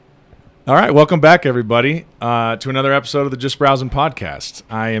All right, welcome back, everybody, to another episode of the Just Browsing podcast.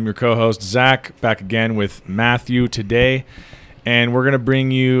 I am your co-host, Zach, back again with Matthew today, and we're going to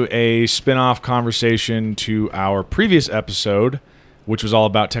bring you a spin-off conversation to our previous episode, which was all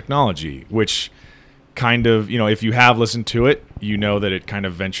about technology, which kind of, if you have listened to it, you know that it kind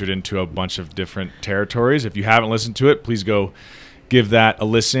of ventured into a bunch of different territories. If you haven't listened to it, please go give that a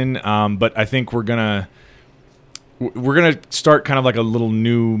listen. But I think we're gonna start kind of like a little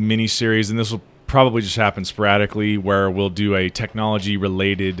new mini series, and this will probably just happen sporadically, where we'll do a technology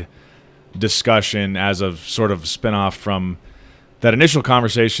related discussion as a sort of spinoff from that initial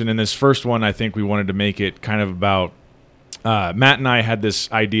conversation. In this first one, I think we wanted to make it kind of about Matt and I had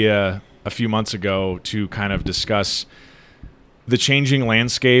this idea a few months ago to kind of discuss the changing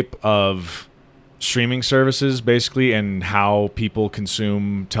landscape of streaming services, basically, and how people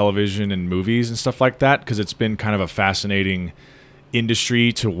consume television and movies and stuff like that, because it's been kind of a fascinating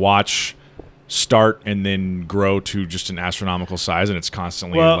industry to watch start and then grow to just an astronomical size, and it's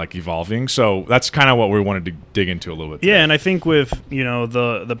constantly evolving. So that's kind of what we wanted to dig into a little bit today. Yeah, and I think with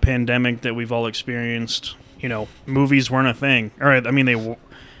the pandemic that we've all experienced, movies weren't a thing. All right, I mean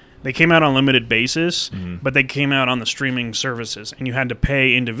they came out on a limited basis, but they came out on the streaming services, and you had to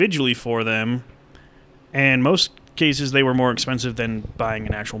pay individually for them. And most cases, they were more expensive than buying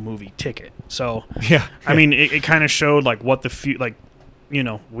an actual movie ticket. So, I mean, it kind of showed what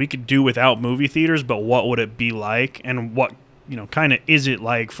we could do without movie theaters, but what would it be like, and what kind of is it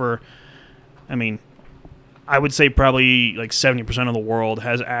like for? I mean, I would say probably 70% of the world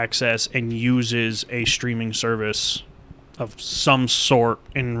has access and uses a streaming service of some sort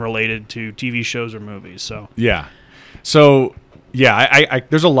in related to TV shows or movies. So I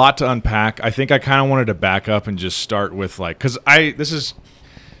there's a lot to unpack. I think I kind of wanted to back up and just start with because this is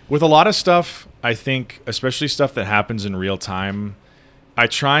with a lot of stuff. I think, especially stuff that happens in real time, I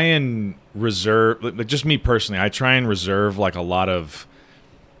try and reserve, just me personally, I try and reserve a lot of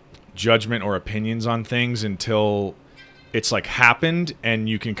judgment or opinions on things until it's happened, and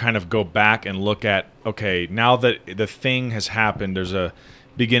you can kind of go back and look at, okay, now that the thing has happened, there's a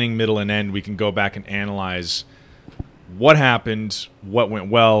beginning, middle, and end. We can go back and analyze what happened, what went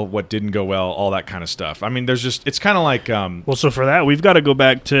well, what didn't go well, all that kind of stuff. I mean, it's kind of like... so for that, we've got to go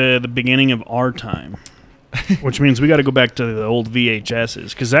back to the beginning of our time, which means we got to go back to the old VHSs,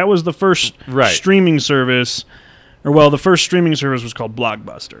 because that was the first streaming service, the first streaming service was called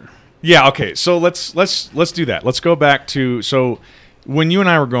Blockbuster. Yeah, okay, so let's do that. Let's go back to... So when you and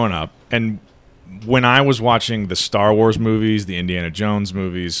I were growing up, and when I was watching the Star Wars movies, the Indiana Jones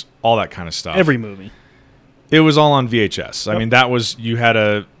movies, all that kind of stuff... Every movie. It was all on VHS. Yep. I mean, you had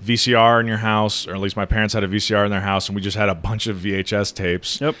a VCR in your house, or at least my parents had a VCR in their house, and we just had a bunch of VHS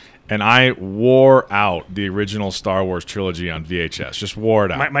tapes. Yep. And I wore out the original Star Wars trilogy on VHS. Just wore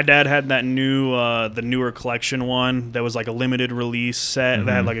it out. My dad had that the newer collection one that was a limited release set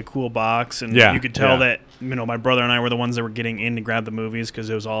that had a cool box, and you could tell that my brother and I were the ones that were getting in to grab the movies, because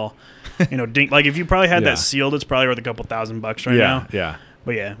it was all if you probably had that sealed, it's probably worth a couple $1,000 right now. Yeah.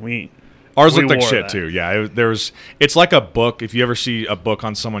 But yeah, ours looked like shit too. Yeah, it's like a book. If you ever see a book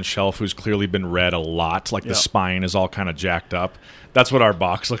on someone's shelf who's clearly been read a lot, the spine is all kind of jacked up. That's what our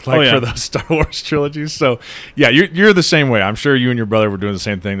box looked like for the Star Wars trilogies. So yeah, you're the same way. I'm sure you and your brother were doing the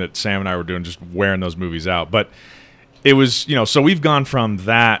same thing that Sam and I were doing, just wearing those movies out. But it was, so we've gone from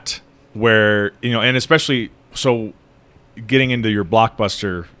that where, and especially, so getting into your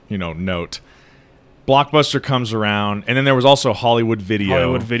Blockbuster, note. Blockbuster comes around, and then there was also Hollywood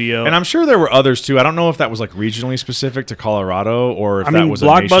Video. And I'm sure there were others too. I don't know if that was regionally specific to Colorado, or if that was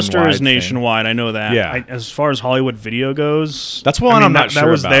Blockbuster a is nationwide. I know that. Yeah. As far as Hollywood Video goes, that's one I'm not sure that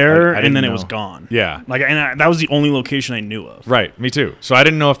was about. there, I and then know. it was gone. Yeah. That was the only location I knew of. Right. Me too. So I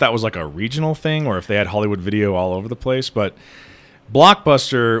didn't know if that was a regional thing, or if they had Hollywood Video all over the place, but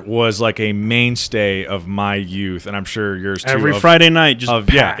Blockbuster was a mainstay of my youth, and I'm sure yours too. Every Friday night,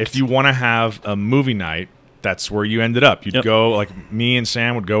 packed. If you want to have a movie night, that's where you ended up. You'd go, me and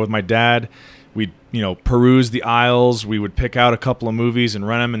Sam would go with my dad. We'd, peruse the aisles. We would pick out a couple of movies and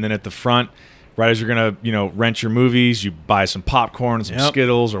rent them, and then at the front, right as you're going to, rent your movies, you buy some popcorn and some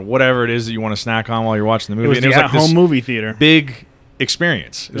Skittles or whatever it is that you want to snack on while you're watching the movie. It was the at-home movie theater. Big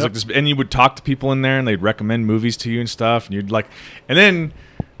experience. It was this, and you would talk to people in there, and they'd recommend movies to you and stuff, and you'd and then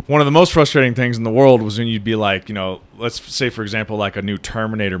one of the most frustrating things in the world was when you'd be let's say, for example, a new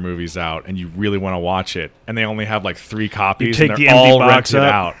Terminator movie's out, and you really want to watch it, and they only have 3 copies, and they're all rented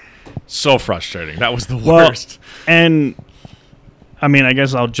out. So frustrating. That was the worst. And I mean, I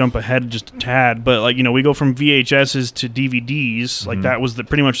guess I'll jump ahead just a tad, but like, we go from VHSs to DVDs. Like that was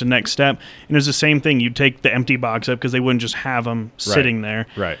pretty much the next step. And it was the same thing. You'd take the empty box up because they wouldn't just have them sitting there.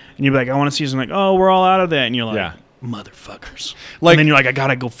 Right. And you'd be like, I want to see something. Like, oh, we're all out of that. And you're like, motherfuckers. Like, and then you're like, I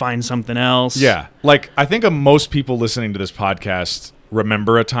gotta go find something else. Yeah. Like, I think most people listening to this podcast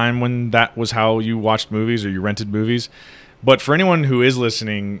remember a time when that was how you watched movies or you rented movies. But for anyone who is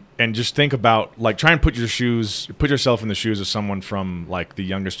listening, and just think about, like, try and put yourself in the shoes of someone from, like, the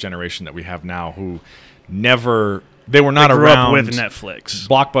youngest generation that we have now who they were not grew around. Up with Netflix.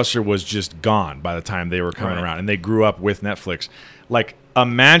 Blockbuster was just gone by the time they were coming around, and they grew up with Netflix. Like,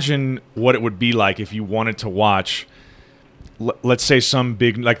 imagine what it would be like if you wanted to watch, let's say, some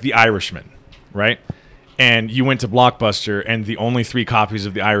big, like The Irishman, right? And you went to Blockbuster, and the only 3 copies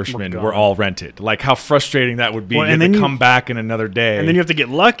of The Irishman were all rented. Like, how frustrating that would be. Well, and then come back in another day. And then you have to get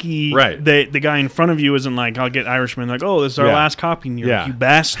lucky. Right. The guy in front of you isn't like, I'll get Irishman. Like, oh, this is our last copy. And you're like, you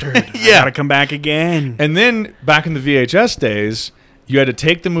bastard. I gotta come back again. And then, back in the VHS days, you had to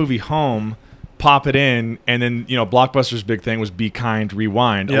take the movie home, pop it in, and then, Blockbuster's big thing was Be Kind,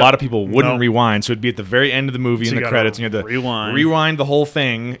 Rewind. Yep. A lot of people wouldn't rewind, so it'd be at the very end of the movie in the credits, and you had to rewind the whole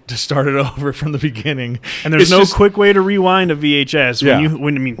thing to start it over from the beginning. And there's no quick way to rewind a VHS.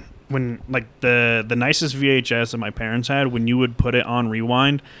 When like the nicest VHS that my parents had, when you would put it on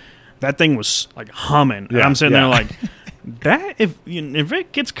rewind, that thing was like humming. And I'm sitting there like, that if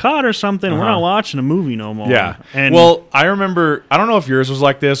it gets caught or something, we're not watching a movie no more. Yeah. And well, I remember, I don't know if yours was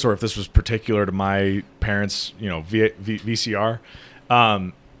like this or if this was particular to my parents, VCR.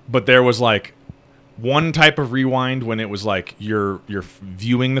 But there was like one type of rewind when it was like you're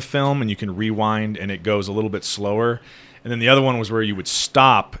viewing the film and you can rewind and it goes a little bit slower. And then the other one was where you would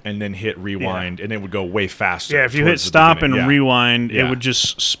stop and then hit rewind, and it would go way faster. Yeah, if you hit stop and rewind, it would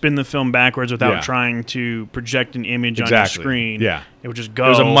just spin the film backwards without trying to project an image on your screen. Yeah. It would just go. It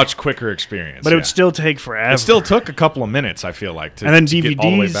was a much quicker experience. But it would still take forever. It still took a couple of minutes, I feel like, and then to DVDs, get all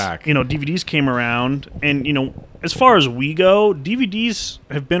the way back. DVDs came around, and, as far as we go, DVDs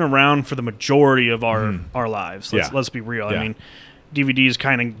have been around for the majority of our lives. Let's be real. Yeah. I mean, DVDs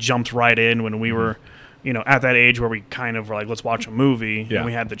kind of jumped right in when we were... at that age where we kind of were like, let's watch a movie, and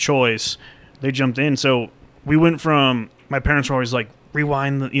we had the choice. They jumped in. So we went from, my parents were always like,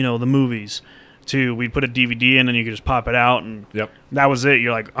 rewind the movies, to we'd put a DVD in and you could just pop it out, and that was it.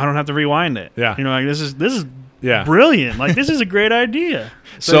 You're like, I don't have to rewind it. Yeah. Like, this is brilliant. Like, this is a great idea.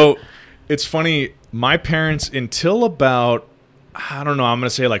 So it's funny, my parents, until about, I don't know, I'm going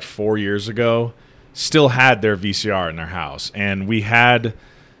to say like 4 years ago, still had their VCR in their house. And we had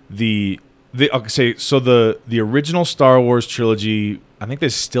the original Star Wars trilogy, I think they're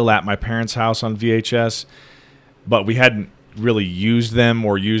still at my parents' house on VHS, but we hadn't really used them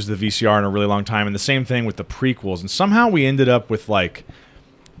or used the VCR in a really long time. And the same thing with the prequels. And somehow we ended up with like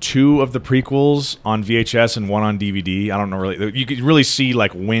 2 of the prequels on VHS and 1 on DVD. I don't know really. You could really see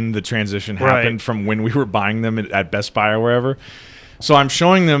like when the transition happened from when we were buying them at Best Buy or wherever. So I'm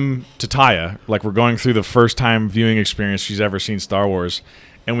showing them to Taya, like we're going through the first time viewing experience she's ever seen Star Wars.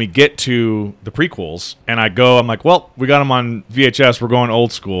 And we get to the prequels, and I'm like, well, we got them on VHS. We're going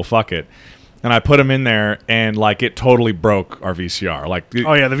old school. Fuck it. And I put them in there, and like it totally broke our VCR. Like, the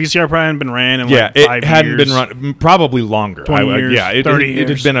VCR probably hadn't been ran in like 5 years. It hadn't been run, probably longer. 20 years, 30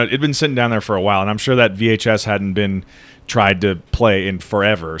 years. It'd been sitting down there for a while, and I'm sure that VHS hadn't been tried to play in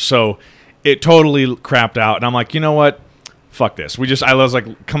forever. So it totally crapped out, and I'm like, you know what? Fuck this. I was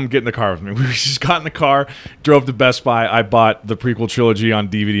like, come get in the car with me. We just got in the car, drove to Best Buy. I bought the prequel trilogy on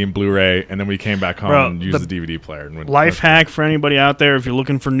DVD and Blu-ray, and then we came back home and used the DVD player. And life hack for anybody out there, if you're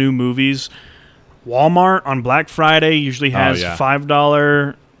looking for new movies, Walmart on Black Friday usually has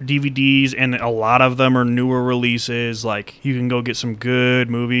 $5 DVDs, and a lot of them are newer releases. Like, you can go get some good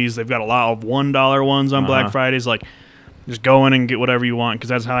movies. They've got a lot of $1 ones on Black Fridays. Like, just go in and get whatever you want, because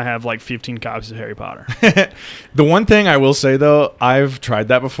that's how I have like 15 copies of Harry Potter. The one thing I will say, though, I've tried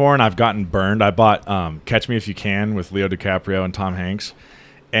that before and I've gotten burned. I bought Catch Me If You Can with Leo DiCaprio and Tom Hanks,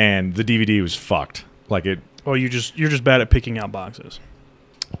 and the DVD was fucked. Like it. Oh, you're just bad at picking out boxes.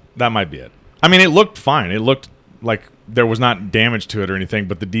 That might be it. I mean, it looked fine. It looked like there was not damage to it or anything,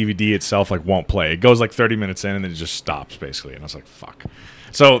 but the DVD itself like won't play. It goes like 30 minutes in and then it just stops basically, and I was like, fuck.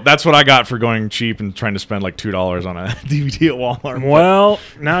 So that's what I got for going cheap and trying to spend like $2 on a DVD at Walmart. Well,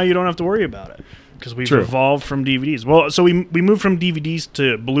 now you don't have to worry about it, because we've evolved from DVDs. Well, so we moved from DVDs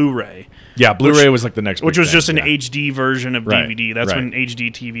to Blu-ray. Yeah, Blu-ray was like the next, which was just an HD version of DVD. That's when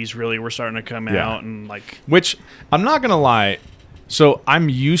HD TVs really were starting to come out, and like. Which I'm not gonna lie. So I'm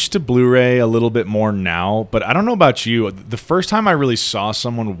used to Blu-ray a little bit more now, but I don't know about you. The first time I really saw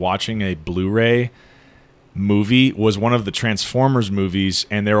someone watching a Blu-ray, movie was one of the Transformers movies,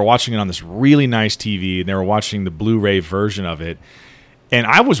 and they were watching it on this really nice TV, and they were watching the Blu-ray version of it. And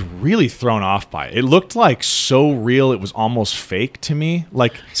I was really thrown off by it. It looked like so real, it was almost fake to me.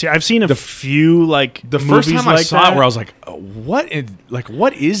 Like, see, I've seen a few like the first time I saw that, it, where I was like, "What?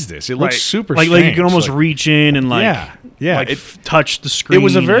 What is this?" It looks super like strange. you can almost reach in and touch the screen. It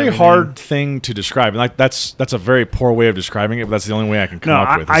was a very hard thing to describe, and like that's a very poor way of describing it. But that's the only way I can come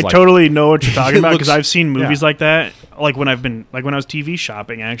up with. I like, totally know what you're talking about because looks- I've seen movies yeah. like that. Like when I was TV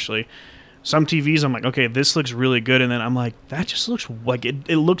shopping, actually. Some TVs, I'm like, okay, this looks really good, and then I'm like, that just looks like it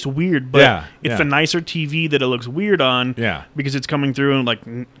looks weird, but it's a nicer TV that it looks weird on, because it's coming through in like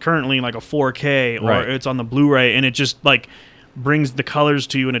currently like a 4K or it's on the Blu-ray, and it just like brings the colors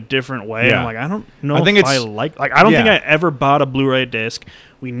to you in a different way. Yeah. I'm like, I don't know I think if I like I don't think I ever bought a Blu-ray disc.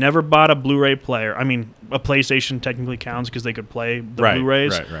 We never bought a Blu-ray player. I mean, a PlayStation technically counts because they could play the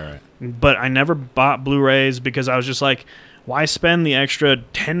Blu-rays, right. But I never bought Blu-rays because I was just like, why spend the extra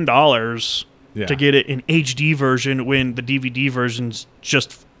 $10 to get it in HD version when the DVD version's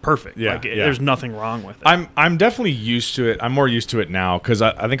just perfect? There's nothing wrong with it. I'm definitely used to it. I'm more used to it now because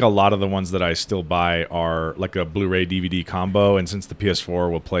I think a lot of the ones that I still buy are like a Blu-ray DVD combo, and since the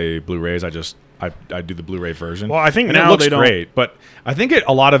PS4 will play Blu-rays, I do the Blu-ray version. Well, I think and now it looks they don't. great, but I think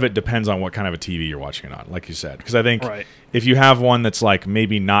a lot of it depends on what kind of a TV you're watching it on, like you said. Because I think if you have one that's like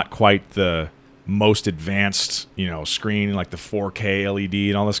maybe not quite the most advanced, screen, like the 4K LED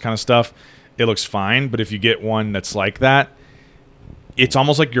and all this kind of stuff, it looks fine. But if you get one that's like that, it's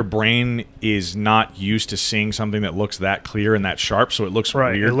almost like your brain is not used to seeing something that looks that clear and that sharp, so it looks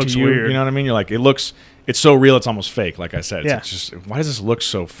weird. It looks to you. weird. You know what I mean? You're like, it's so real, it's almost fake. Like I said, Yeah. it's just, why does this look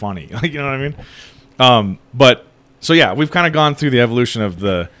so funny? Like, you know what I mean? But so yeah, we've kind of gone through the evolution of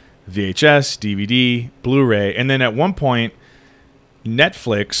the VHS, DVD, Blu-ray, and then at one point,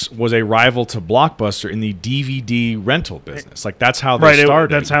 Netflix was a rival to Blockbuster in the DVD rental business. Like that's how they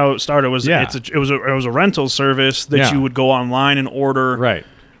started. That's how it started. It was a rental service that you would go online and order. Right.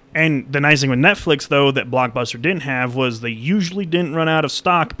 And the nice thing with Netflix, though, that Blockbuster didn't have was they usually didn't run out of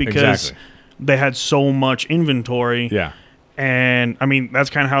stock because they had so much inventory. Yeah. And I mean, that's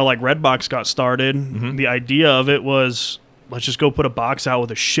kind of how like Redbox got started. Mm-hmm. The idea of it was, let's just go put a box out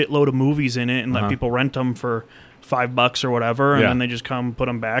with a shitload of movies in it and let people rent them for $5 or whatever, and then they just come put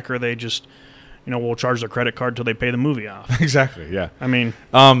them back, or they just, we'll charge their credit card till they pay the movie off. Exactly. Yeah. I mean,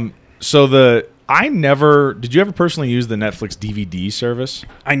 did you ever personally use the Netflix DVD service?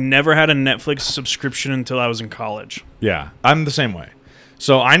 I never had a Netflix subscription until I was in college. Yeah, I'm the same way.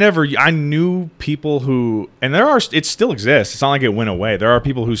 So I knew people who, and it still exists. It's not like it went away. There are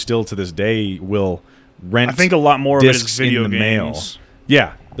people who still to this day will rent. I think a lot more of it is discs video in the games. mail.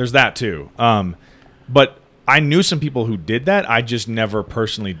 Yeah, there's that too. But I knew some people who did that. I just never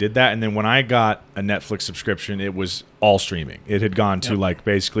personally did that. And then when I got a Netflix subscription, it was all streaming. It had gone to like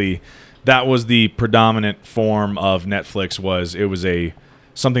basically that was the predominant form of Netflix. It was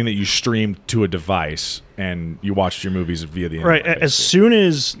something that you streamed to a device and you watched your movies via the internet. Right. As soon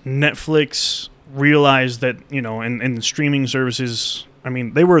as Netflix realized that, and streaming services, I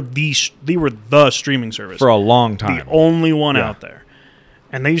mean, they were the streaming service for a long time. The only one out there.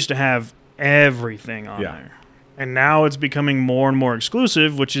 And they used to have everything on there. And now it's becoming more and more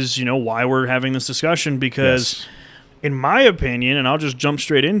exclusive, which is, why we're having this discussion, because in my opinion, and I'll just jump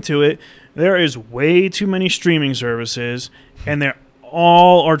straight into it, there is way too many streaming services, and they're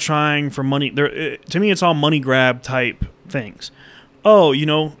all are trying for money. To me, it's all money grab type things. Oh,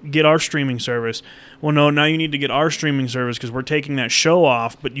 get our streaming service. Well, no, now you need to get our streaming service because we're taking that show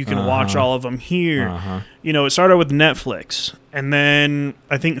off, but you can watch all of them here. It started with Netflix, and then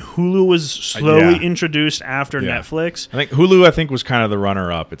I think Hulu was slowly introduced after Netflix. I think Hulu was kind of the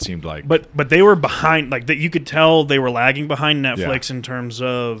runner-up, it seemed like. But they were behind, like that. You could tell they were lagging behind Netflix in terms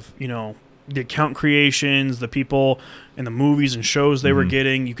of, the account creations, the people and the movies and shows they were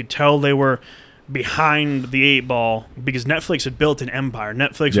getting. You could tell they were behind the 8 ball because Netflix had built an empire.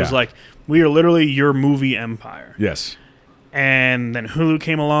 Netflix was like, we are literally your movie empire. Yes. And then Hulu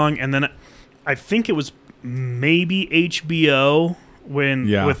came along, and then I think it was maybe HBO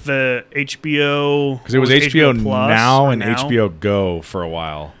with the HBO, because it was HBO Plus Now and HBO Go for a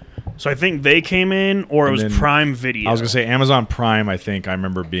while. So I think they came in, or it was Prime Video. I was gonna say Amazon Prime. I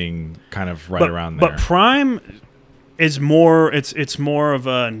remember being kind of around there. But Prime is more. It's more of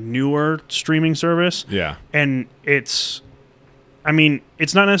a newer streaming service. Yeah, and it's not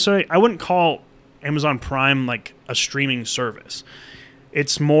necessarily. I wouldn't call Amazon Prime like a streaming service.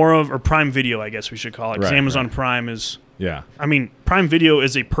 It's more of, or Prime Video, I guess we should call it, because Amazon Prime is Yeah. I mean, Prime Video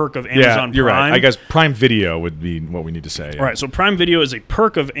is a perk of Amazon Yeah, you're Prime. right. I guess Prime Video would be what we need to say. Yeah. All right, so Prime Video is a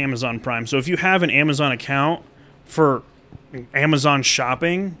perk of Amazon Prime. So if you have an Amazon account for Amazon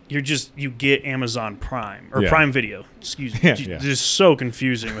shopping, you get Amazon Prime or Yeah. Prime Video. Excuse me. Yeah, It's yeah. just so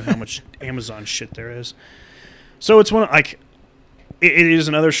confusing with how much Amazon shit there is. So it's one of, like it is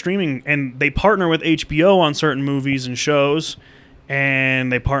another streaming, and they partner with HBO on certain movies and shows,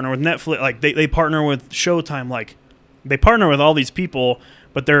 and they partner with Netflix. Like they partner with Showtime. Like they partner with all these people,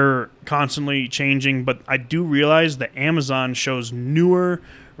 but they're constantly changing. But I do realize that Amazon shows newer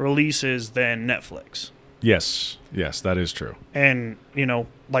releases than Netflix. Yes, that is true. And,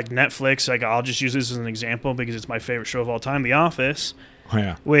 like Netflix, like I'll just use this as an example because it's my favorite show of all time, The Office. Oh,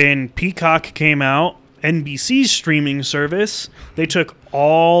 yeah. When Peacock came out, NBC's streaming service, they took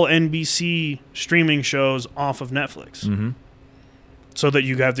all NBC streaming shows off of Netflix. Mm-hmm. So that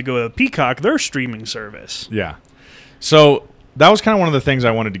you have to go to Peacock, their streaming service. Yeah. So that was kind of one of the things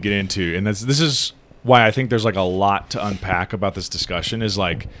I wanted to get into, and this is why I think there's like a lot to unpack about this discussion. Is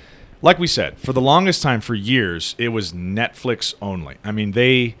like we said, for the longest time, for years, it was Netflix only. I mean,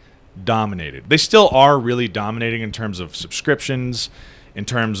 they dominated. They still are really dominating in terms of subscriptions, in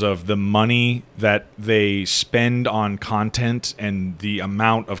terms of the money that they spend on content and the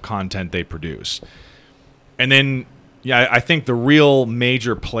amount of content they produce. And then, yeah, I think the real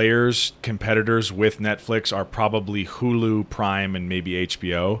major players, competitors with Netflix are probably Hulu, Prime, and maybe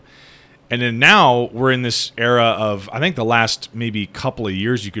HBO. And then now we're in this era of, I think the last maybe couple of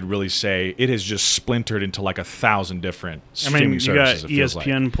years, you could really say it has just splintered into like 1,000 different streaming services. You got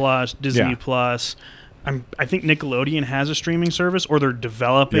ESPN Plus, Disney Yeah. Plus. I think Nickelodeon has a streaming service, or they're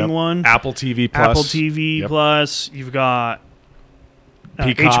developing one. Apple TV Plus. Apple TV Plus. You've got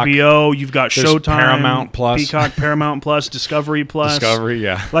Peacock. HBO. You've got There's Showtime. Paramount Plus. Peacock, Paramount Plus, Discovery Plus. Discovery,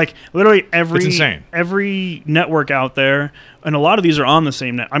 yeah. Like literally It's insane. every network out there, and a lot of these are on the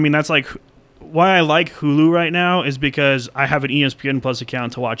same net. I mean, that's like why I like Hulu right now is because I have an ESPN Plus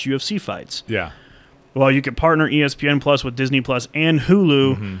account to watch UFC fights. Yeah. Well, you could partner ESPN Plus with Disney Plus and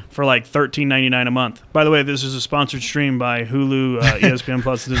Hulu for like $13.99 a month. By the way, this is a sponsored stream by Hulu, ESPN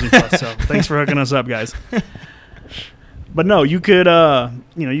Plus, Disney Plus. So thanks for hooking us up, guys. But no, you could,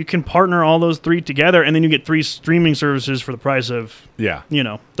 you can partner all those three together, and then you get 3 streaming services for the price of, Yeah.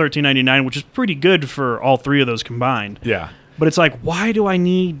 $13.99, which is pretty good for all 3 of those combined. Yeah. But it's like, why do I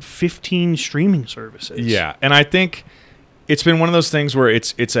need 15 streaming services? Yeah. And I think it's been one of those things where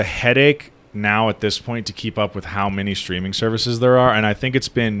it's a headache now at this point to keep up with how many streaming services there are. And I think it's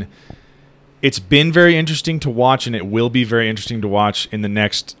been very interesting to watch, and it will be very interesting to watch in the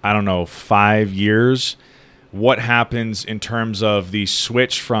next, 5 years, what happens in terms of the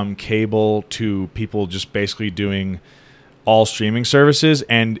switch from cable to people just basically doing all streaming services,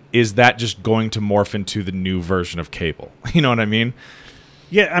 and is that just going to morph into the new version of cable? You know what I mean?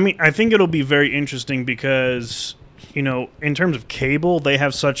 Yeah, I mean, I think it'll be very interesting because, in terms of cable, they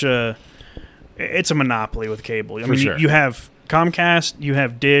have it's a monopoly with cable. I mean, sure. you have Comcast, you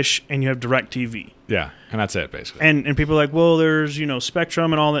have Dish, and you have DirecTV. Yeah, and that's it, basically. And people are like, well, there's,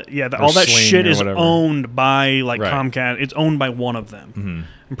 Spectrum and all that. Yeah, Or all that Sling shit or is whatever. owned by, like, Right. Comcast. It's owned by one of them.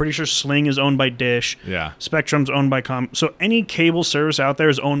 Mhm. I'm pretty sure Sling is owned by Dish. Yeah. Spectrum's owned by So any cable service out there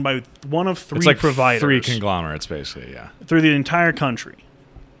is owned by one of 3 It's like providers. 3 conglomerates, basically, yeah. Through the entire country.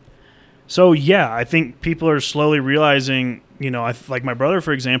 So, yeah, I think people are slowly realizing, like my brother,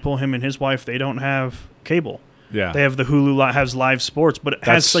 for example, him and his wife, they don't have cable. Yeah. They have the Hulu has live sports, but it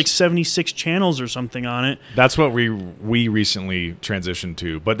That's- has like 76 channels or something on it. That's what we recently transitioned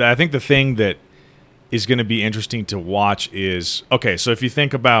to. But I think the thing that is going to be interesting to watch is, okay, so if you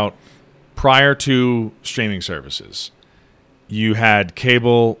think about prior to streaming services, you had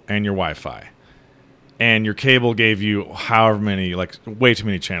cable and your Wi-Fi. And your cable gave you however many, like way too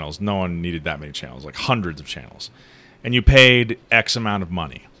many channels. No one needed that many channels, like hundreds of channels. And you paid X amount of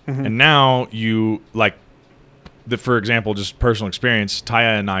money. And now you, like, for example, just personal experience,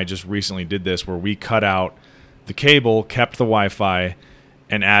 Taya and I just recently did this where we cut out the cable, kept the Wi-Fi,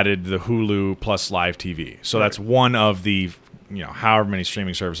 and added the Hulu plus live TV. So that's one of the, however many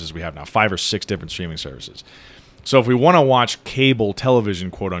streaming services we have now, 5 or 6 different streaming services. So if we want to watch cable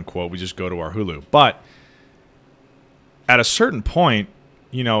television, quote unquote, we just go to our Hulu. But at a certain point,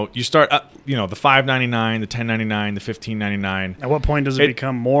 you start, the $5.99, the $10.99, the $15.99. At what point does it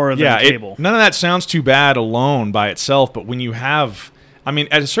become more than cable? None of that sounds too bad alone by itself, but when you have,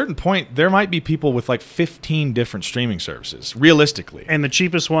 at a certain point, there might be people with like 15 different streaming services, realistically. And the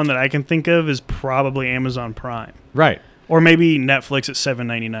cheapest one that I can think of is probably Amazon Prime. Right. Or maybe Netflix at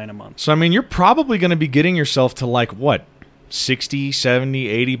 $7.99 a month. So, you're probably going to be getting yourself to like, what, $60,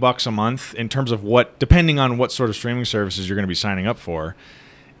 $70, $80 a month in terms of what, depending on what sort of streaming services you're going to be signing up for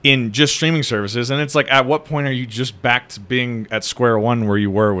in just streaming services. And it's like, at what point are you just back to being at square one where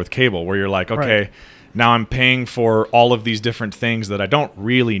you were with cable, where you're like, okay, Right. now I'm paying for all of these different things that I don't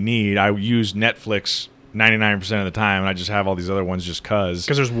really need. I use Netflix 99% of the time, and I just have all these other ones just because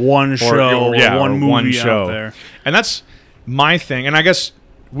there's one show or one movie out there. And that's my thing. And I guess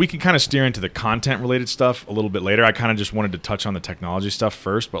we can kind of steer into the content related stuff a little bit later. I kind of just wanted to touch on the technology stuff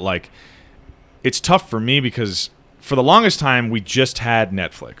first, but like, it's tough for me because for the longest time we just had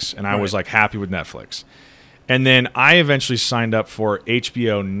Netflix, and I was like happy with Netflix. And then I eventually signed up for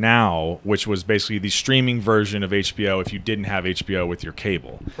HBO Now, which was basically the streaming version of HBO if you didn't have HBO with your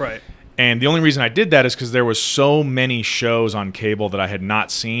cable. Right. And the only reason I did that is because there was so many shows on cable that I had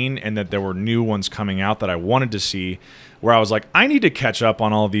not seen, and that there were new ones coming out that I wanted to see, where I was like, I need to catch up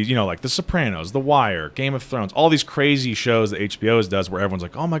on all of these, you know, like The Sopranos, The Wire, Game of Thrones, all these crazy shows that HBO does where everyone's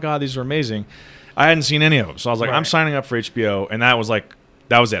like, oh my God, these are amazing. I hadn't seen any of them. So I was like, I'm signing up for HBO. And that was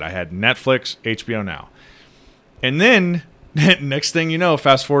it. I had Netflix, HBO Now. And then next thing you know,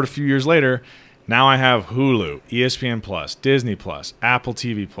 fast forward a few years later, now I have Hulu, ESPN Plus, Disney Plus, Apple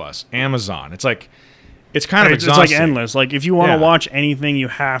TV Plus, Amazon. It's like, it's kind of exhausting. It's like endless. Like if you want to watch anything, you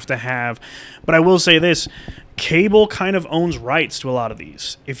have to have. But I will say this: cable kind of owns rights to a lot of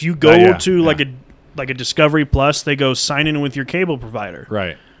these. If you go to like a Discovery Plus, they go sign in with your cable provider.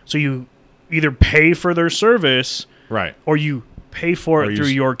 Right. So you either pay for their service, right, or you pay for it through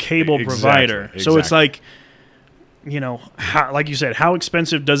your cable provider. Exactly. So it's like, you know, like you said, how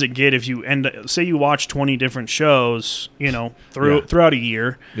expensive does it get if you say you watch 20 different shows, you know, throughout a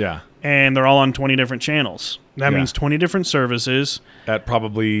year, and they're all on 20 different channels. That means 20 different services at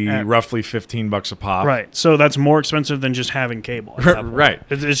probably roughly $15 a pop. Right. So that's more expensive than just having cable. Right.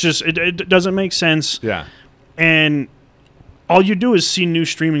 It's just it doesn't make sense. Yeah. And all you do is see new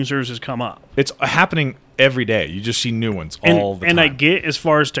streaming services come up. It's happening every day. You just see new ones all the time. And I get, as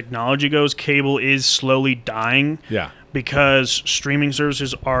far as technology goes, cable is slowly dying. Yeah. Because streaming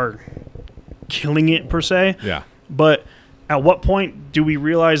services are killing it, per se. Yeah. But at what point do we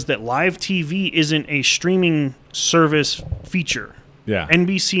realize that live TV isn't a streaming service feature? Yeah.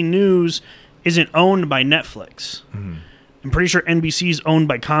 NBC News isn't owned by Netflix. Mm-hmm. I'm pretty sure NBC is owned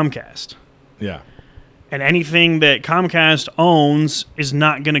by Comcast. Yeah. And anything that Comcast owns is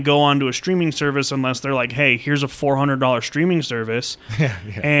not going to go onto a streaming service unless they're like, hey, here's a $400 streaming service,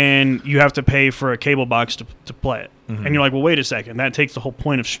 and you have to pay for a cable box to play it. Mm-hmm. And you're like, well, wait a second. That takes the whole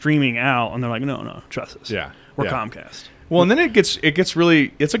point of streaming out. And they're like, no, trust us. Yeah. We're Comcast. Well, and then it gets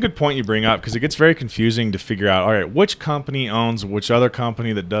really, it's a good point you bring up, because it gets very confusing to figure out, all right, which company owns which other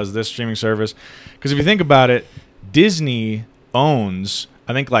company that does this streaming service. Because if you think about it, Disney owns,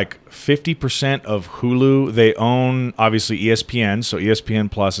 I think, like 50% of Hulu. They own, obviously, ESPN, so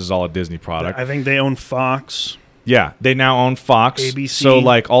ESPN Plus is all a Disney product. I think they own Fox. Yeah, they now own Fox. ABC. So,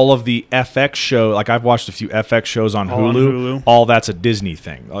 like, all of the FX show, like, I've watched a few FX shows on Hulu. All that's a Disney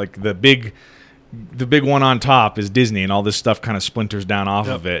thing. Like, the big one on top is Disney, and all this stuff kind of splinters down off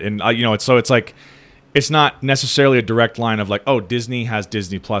of it. And, you know, it's like, it's not necessarily a direct line of like, oh, Disney has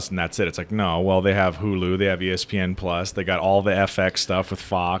Disney Plus and that's it. It's like, no, well, they have Hulu, they have ESPN Plus, they got all the FX stuff with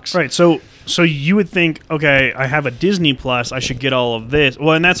Fox. Right. So you would think, okay, I have a Disney Plus, I should get all of this.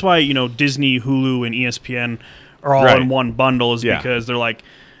 Well, and that's why, you know, Disney, Hulu, and ESPN are all in one bundle, is because they're like,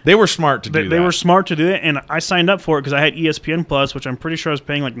 they were smart to do that. They were smart to do it, and I signed up for it because I had ESPN Plus, which I'm pretty sure I was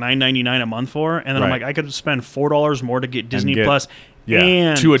paying like $9.99 a month for, and then I'm like, I could spend $4 more to get Disney Plus.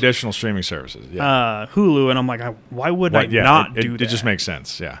 And 2 additional streaming services. Hulu, and I'm like, why would I not do that? It just makes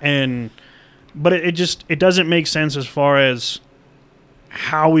sense, But it doesn't make sense as far as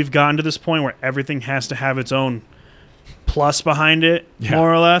how we've gotten to this point where everything has to have its own plus behind it,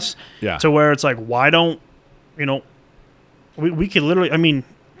 more or less. Yeah. To where it's like, why don't, you know, we could literally, I mean,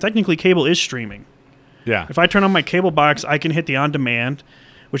 technically cable is streaming. Yeah. If I turn on my cable box, I can hit the on-demand,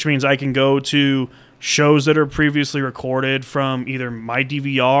 which means I can go to shows that are previously recorded from either my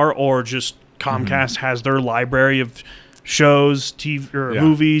DVR or just Comcast has their library of shows, TV or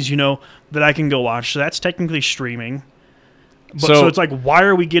movies, you know, that I can go watch. So that's technically streaming. But, so it's like, why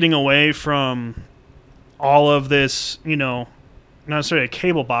are we getting away from all of this, you know, not necessarily a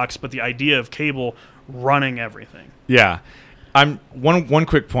cable box, but the idea of cable running everything? Yeah. I'm one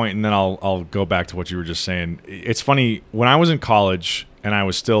quick point, and then I'll go back to what you were just saying. It's funny, when I was in college and I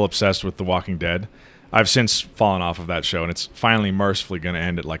was still obsessed with The Walking Dead, I've since fallen off of that show, and it's finally mercifully going to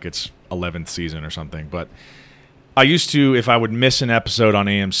end at like its 11th season or something. But I used to, if I would miss an episode on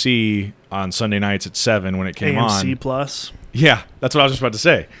AMC on Sunday nights at 7 when it came on. AMC Plus? Yeah, that's what I was just about to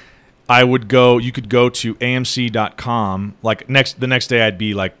say. you could go to AMC.com. Like the next day I'd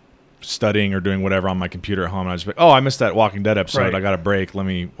be like studying or doing whatever on my computer at home, and I'd just be like, oh, I missed that Walking Dead episode. Right. I got a break. Let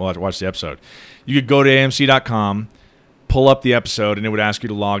me watch the episode. You could go to AMC.com, pull up the episode, and it would ask you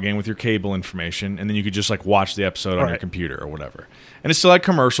to log in with your cable information, and then you could just like watch the episode on your computer or whatever. And it still had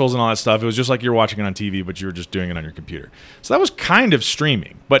commercials and all that stuff. It was just like you're watching it on TV, but you were just doing it on your computer. So that was kind of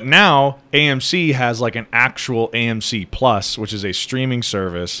streaming. But now AMC has like an actual AMC Plus, which is a streaming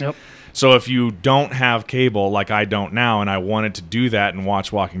service. Yep. So if you don't have cable like I don't now, and I wanted to do that and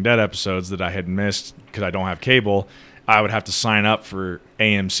watch Walking Dead episodes that I had missed because I don't have cable, I would have to sign up for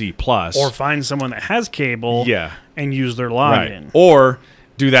AMC Plus. Or find someone that has cable and use their login. Right. Or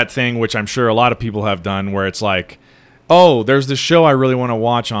do that thing, which I'm sure a lot of people have done, where it's like, oh, there's this show I really want to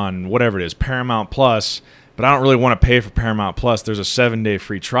watch on whatever it is, Paramount Plus, but I don't really want to pay for Paramount Plus. There's a 7-day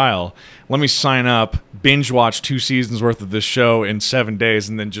free trial. Let me sign up, binge watch 2 seasons worth of this show in 7 days,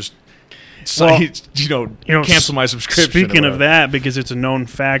 and then just cancel my subscription. Speaking of that, because it's a known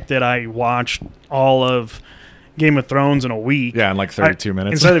fact that I watched all of Game of Thrones in a week. Yeah, in like 32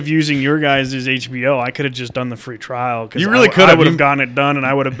 minutes. Instead of using your guys' HBO, I could have just done the free trial. You really could have. I would have gotten it done, and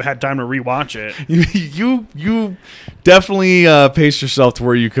I would have had time to rewatch it. You definitely paced yourself to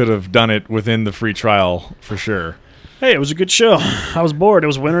where you could have done it within the free trial for sure. Hey, it was a good show. I was bored. It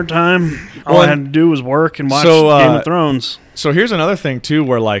was wintertime. All I had to do was work and watch Game of Thrones. So here's another thing, too,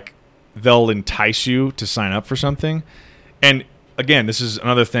 where like they'll entice you to sign up for something. And again, this is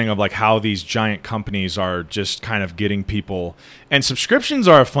another thing of like how these giant companies are just kind of getting people. And subscriptions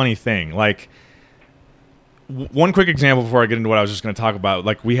are a funny thing. Like one quick example before I get into what I was just going to talk about.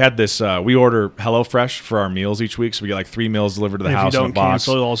 Like we had this, we order HelloFresh for our meals each week. So we get like 3 meals delivered to the house in a box. If you don't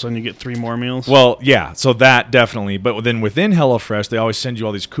cancel, all of a sudden you get 3 more meals. Well, yeah. So that definitely. But then within HelloFresh, they always send you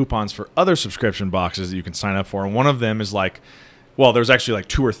all these coupons for other subscription boxes that you can sign up for. And one of them is like, well, there's actually like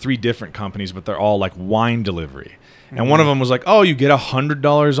 2 or 3 different companies, but they're all like wine delivery. And one of them was like, oh, you get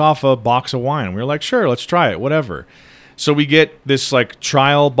 $100 off a box of wine. And we were like, sure, let's try it, whatever. So we get this like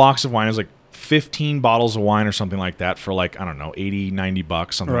trial box of wine. It was like 15 bottles of wine or something like that for like, I don't know, $80,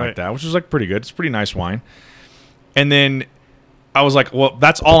 $90, something like that, which was like pretty good. It's pretty nice wine. And then I was like, well,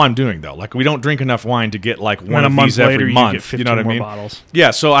 that's all I'm doing though. Like we don't drink enough wine to get like one of these every month. You know what I mean? Bottles.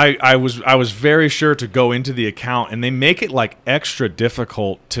 Yeah. So I was very sure to go into the account, and they make it like extra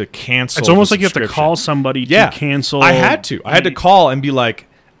difficult to cancel. It's almost like you have to call somebody to cancel. I had to call and be like,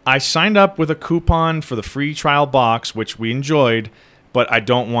 I signed up with a coupon for the free trial box, which we enjoyed, but I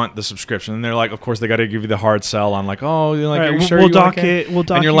don't want the subscription. And they're like, of course, they got to give you the hard sell on like, oh, you're like, are you sure we'll you dock like it? We'll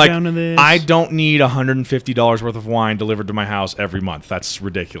dock and you're you like, down to this. I don't need $150 worth of wine delivered to my house every month. That's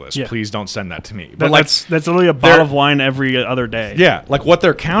ridiculous. Yeah. Please don't send that to me. But that's literally a bottle of wine every other day. Yeah, like what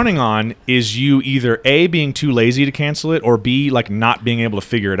they're counting on is you either A, being too lazy to cancel it, or B, like not being able to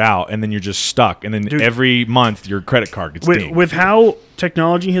figure it out, and then you're just stuck. And then every month your credit card gets dinged. With how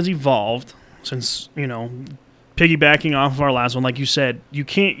technology has evolved since, piggybacking off of our last one, like you said,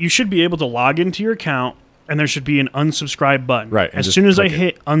 you should be able to log into your account and there should be an unsubscribe button. Right. As soon as I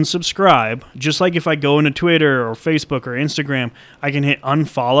hit unsubscribe, just like if I go into Twitter or Facebook or Instagram, I can hit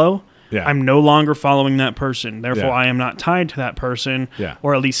unfollow. Yeah. I'm no longer following that person. Therefore, I am not tied to that person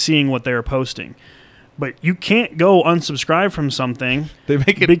or at least seeing what they're posting. But you can't go unsubscribe from something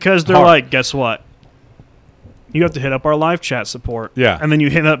because they're like, guess what? You have to hit up our live chat support. Yeah. And then you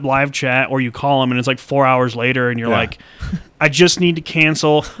hit up live chat or you call them and it's like 4 hours later and you're like, I just need to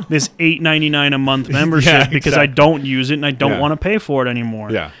cancel this $8.99 a month membership because I don't use it and I don't want to pay for it anymore.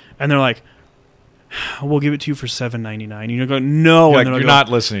 Yeah. And they're like, we'll give it to you for $7.99. And you go, no. You're, you're not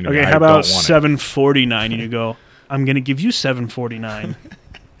listening to me. Okay, how about $7.49? And you go, I'm going to give you $7.49.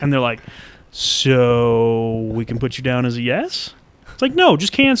 And they're like, so we can put you down as a yes? It's like, no,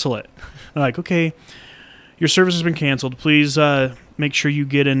 just cancel it. They're like, okay. Your service has been canceled. Please make sure you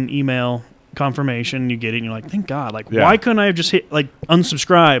get an email confirmation. You get it, and you're like, thank God. Like, why couldn't I have just hit like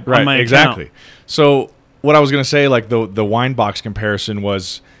unsubscribe on my account? So what I was going to say, like the wine box comparison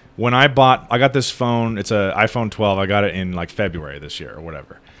was when I got this phone. It's a iPhone 12. I got it in like February this year or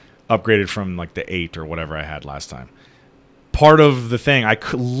whatever. Upgraded from like the 8 or whatever I had last time. Part of the thing, I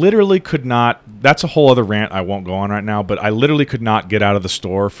literally could not. That's a whole other rant I won't go on right now. But I literally could not get out of the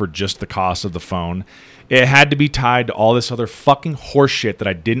store for just the cost of the phone. It had to be tied to all this other fucking horse shit that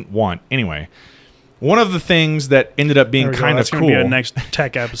I didn't want. Anyway, one of the things that ended up being kind of cool. That's going to be a next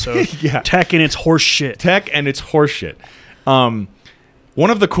tech episode. Tech and its horse shit. Tech and its horse shit. One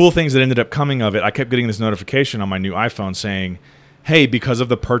of the cool things that ended up coming of it, I kept getting this notification on my new iPhone saying, hey, because of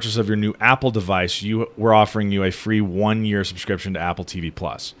the purchase of your new Apple device, we're offering you a free 1-year subscription to Apple TV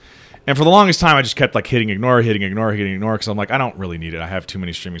Plus. And for the longest time, I just kept like hitting ignore because I'm like, I don't really need it. I have too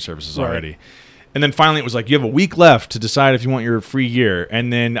many streaming services already. And then finally it was like, you have a week left to decide if you want your free year.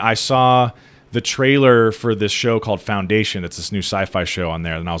 And then I saw the trailer for this show called Foundation. It's this new sci-fi show on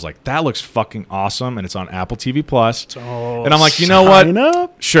there. And I was like, that looks fucking awesome. And it's on Apple TV Plus. And I'm like, you know what?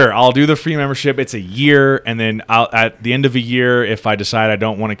 Up? Sure, I'll do the free membership. It's a year. And then at the end of a year, if I decide I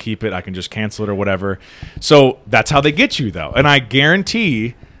don't want to keep it, I can just cancel it or whatever. So that's how they get you, though. And I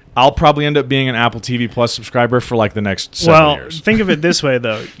guarantee I'll probably end up being an Apple TV Plus subscriber for like the next 7 years. Well, think of it this way,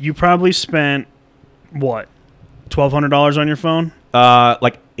 though. You probably spent, what, $1,200 on your phone?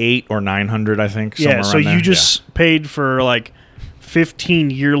 Like 800 or 900, I think. Yeah, so there. you just paid for like 15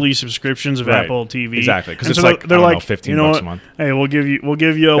 yearly subscriptions of Apple TV. Exactly, because it's so like, they're like, $15 you know bucks what? a month. Hey, we'll give you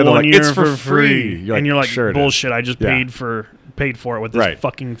a Yeah, 1 like, year it's for free. And you're like, sure bullshit. I just Yeah. paid for it with this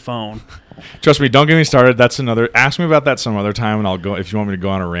fucking phone. Trust me, don't get me started. That's another. Ask me about that some other time, and I'll go if you want me to go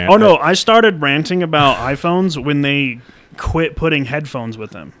on a rant. Oh no, I started ranting about iPhones when they quit putting headphones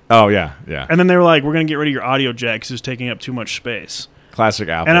with them. Oh yeah. And then they were like, we're gonna get rid of your audio jack because it's taking up too much space. Classic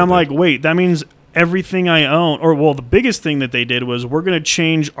Apple. And I'm like, wait, that means everything I own, or well, the biggest thing that they did was we're going to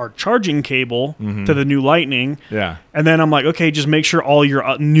change our charging cable to the new Lightning. Yeah. And then I'm like, okay, just make sure all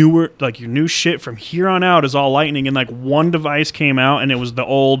your newer, like your new shit from here on out is all Lightning. And like one device came out and it was the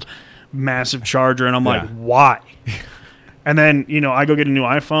old massive charger. And I'm like, why? And then, I go get a new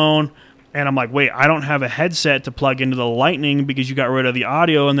iPhone and I'm like, wait, I don't have a headset to plug into the Lightning because you got rid of the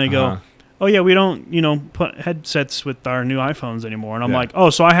audio. And they go, oh, yeah, we don't, put headsets with our new iPhones anymore. And I'm like,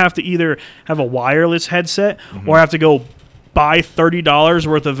 oh, so I have to either have a wireless headset or I have to go buy $30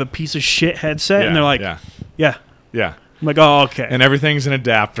 worth of a piece of shit headset? And they're like, yeah. I'm like, oh, okay. And everything's an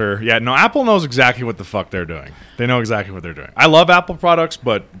adapter. Yeah, no, Apple knows exactly what the fuck they're doing. They know exactly what they're doing. I love Apple products,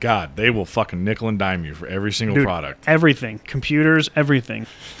 but, God, they will fucking nickel and dime you for every single product. Everything. Computers, everything.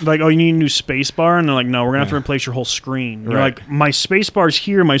 Like, oh, you need a new space bar? And they're like, no, we're going to have to replace your whole screen. And you're like, my space bar's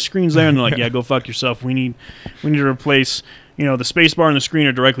here, my screen's there. And they're like, yeah, go fuck yourself. We need to replace, the space bar and the screen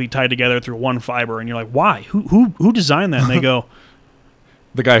are directly tied together through one fiber. And you're like, why? Who designed that? And they go...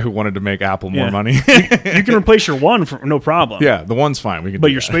 The guy who wanted to make Apple more money. You can replace your one for no problem. Yeah, the one's fine. We can.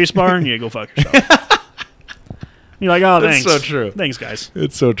 But your space bar, yeah, go fuck yourself. You're like, oh, thanks. It's so true. Thanks, guys.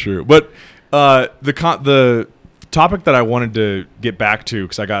 It's so true. But the topic that I wanted to get back to,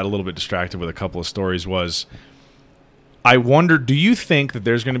 because I got a little bit distracted with a couple of stories, was I wonder, do you think that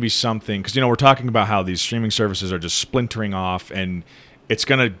there's going to be something, because we're talking about how these streaming services are just splintering off and it's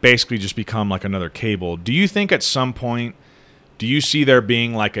going to basically just become like another cable. Do you think at some point, do you see there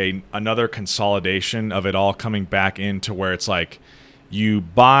being like another consolidation of it all coming back into where it's like you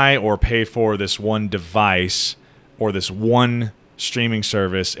buy or pay for this one device or this one streaming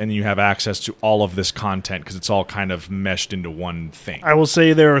service and you have access to all of this content because it's all kind of meshed into one thing? I will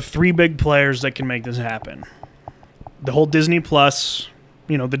say there are 3 big players that can make this happen. The whole Disney Plus,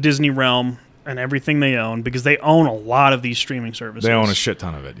 the Disney realm and everything they own, because they own a lot of these streaming services. They own a shit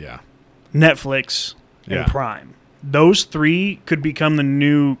ton of it, yeah. Netflix and Prime. Those 3 could become the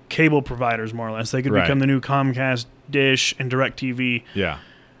new cable providers, more or less. They could become the new Comcast, Dish, and DirecTV. Yeah.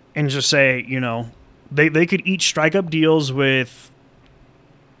 And just say, they could each strike up deals with,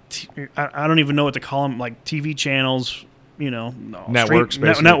 I don't even know what to call them, like TV channels,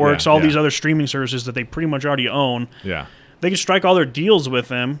 networks, all these other streaming services that they pretty much already own. Yeah. They could strike all their deals with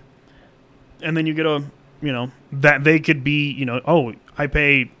them, and then you get that they could be, I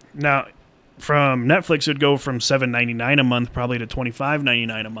pay now. From Netflix, it would go from $7.99 a month probably to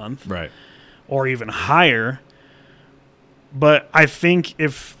 $25.99 a month, right, or even higher. But I think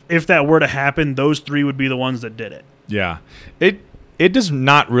if that were to happen, those 3 would be the ones that did it. Yeah, it does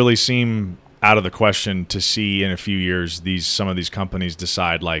not really seem out of the question to see in a few years some of these companies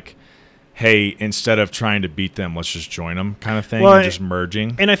decide like, hey, instead of trying to beat them, let's just join them, kind of thing, and just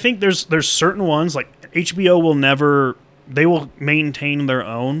merging. And I think there's certain ones like HBO they will maintain their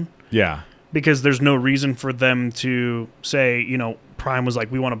own. Yeah. Because there's no reason for them to say, Prime was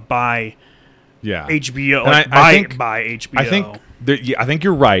like, we want to buy HBO. And buy HBO. I think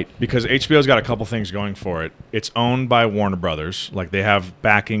you're right, because HBO's got a couple things going for it. It's owned by Warner Brothers. Like, they have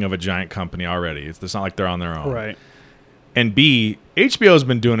backing of a giant company already. It's not like they're on their own. Right. And B, HBO's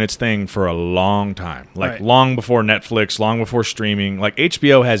been doing its thing for a long time. Like, long before Netflix, long before streaming. Like,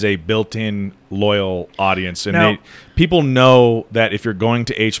 HBO has a built-in loyal audience. And people know that if you're going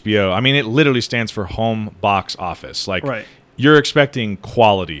to HBO, I mean, it literally stands for home box office. Like, you're expecting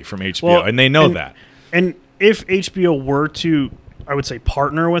quality from HBO, and they know that. And if HBO were to, I would say,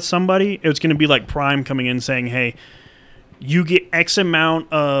 partner with somebody, it's going to be like Prime coming in saying, hey, you get X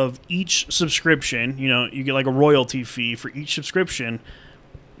amount of each subscription. You get like a royalty fee for each subscription.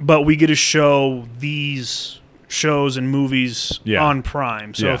 but we get to show these shows and movies Yeah. on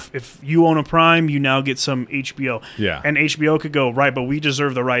Prime. So Yeah. if you own a Prime, you now get some HBO. Yeah. And HBO could go, right, but we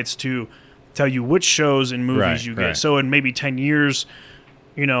deserve the rights to tell you which shows and movies Right, you get. right. So in maybe 10 years,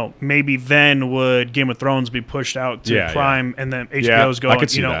 maybe then would Game of Thrones be pushed out to Yeah, Prime, and then HBO's Yeah, I going,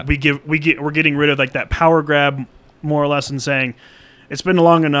 could see that. we're getting rid of like that power grab more or less and saying, it's been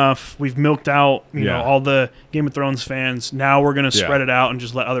long enough. We've milked out, Yeah. all the Game of Thrones fans. Now we're going to spread Yeah. it out and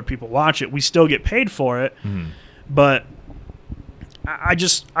just let other people watch it. We still get paid for it, Mhm. but I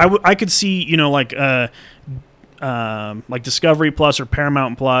could see, like Discovery Plus or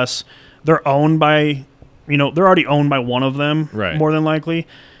Paramount Plus. They're owned by, they're already owned by one of them, Right. more than likely.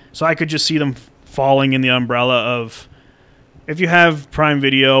 So I could just see them falling in the umbrella of, if you have Prime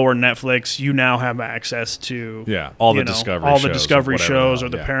Video or Netflix, you now have access to all the Discovery all shows, the Discovery whatever shows now, or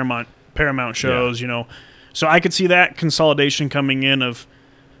the yeah. Paramount shows, So I could see that consolidation coming in of,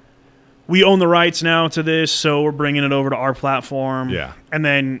 we own the rights now to this, so we're bringing it over to our platform. Yeah. And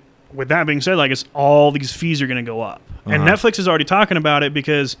then with that being said, I guess all these fees are going to go up. And Uh-huh. Netflix is already talking about it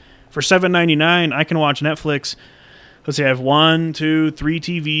because for $7.99, I can watch Netflix. Let's say I have 1, 2, 3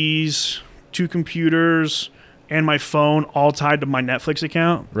 TVs, 2 computers, and my phone all tied to my Netflix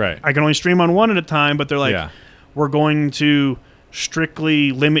account. Right. I can only stream on one at a time, but they're like, Yeah. we're going to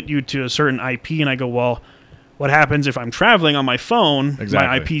strictly limit you to a certain IP. And I go, well, what happens if I'm traveling on my phone? Exactly.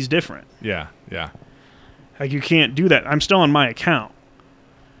 My IP is different. Yeah. Yeah. Like, you can't do that. I'm still on my account.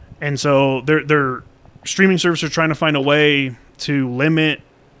 And so they're streaming services are trying to find a way to limit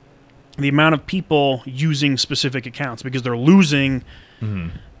the amount of people using specific accounts because they're losing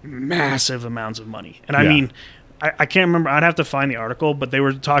massive amounts of money. And I Yeah. mean, I can't remember. I'd have to find the article, but they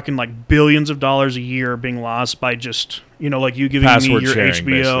were talking like billions of dollars a year being lost by just, like you giving Password me your sharing,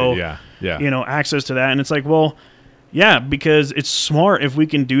 HBO, basically. Yeah. access to that. And it's like, well, yeah, because it's smart if we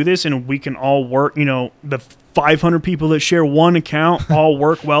can do this and we can all work, the 500 people that share one account all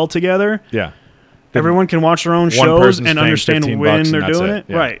work well together. Yeah. Everyone can watch their own shows person's and paying understand $15 when and they're that's doing it. it.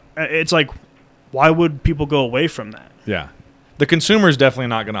 Yeah. Right. It's like, why would people go away from that? Yeah. The consumer is definitely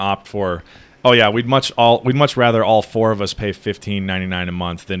not going to opt for, oh yeah, we'd much rather all 4 of us pay $15.99 a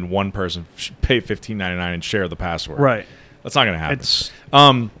month than one person pay $15.99 and share the password. Right. That's not going to happen. It's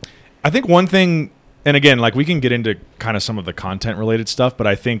I think one thing, and again, like we can get into kind of some of the content related stuff, but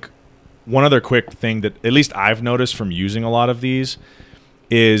I think one other quick thing that at least I've noticed from using a lot of these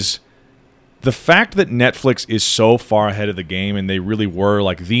is the fact that Netflix is so far ahead of the game, and they really were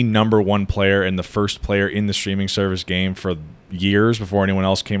like the number one player and the first player in the streaming service game for years before anyone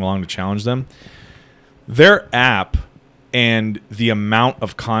else came along to challenge them. Their app and the amount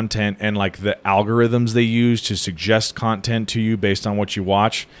of content and like the algorithms they use to suggest content to you based on what you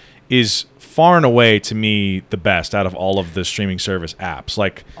watch is far and away, to me, the best out of all of the streaming service apps.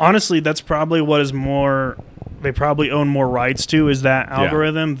 Like, honestly, that's probably what is more. They probably own more rights to is that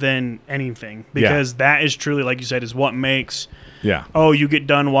algorithm than anything, because that is truly, like you said, is what makes. yeah, Oh, you get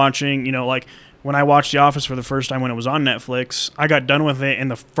done watching. Like when I watched The Office for the first time when it was on Netflix, I got done with it,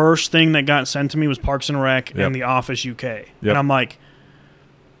 and the first thing that got sent to me was Parks and Rec and The Office UK, and I'm like,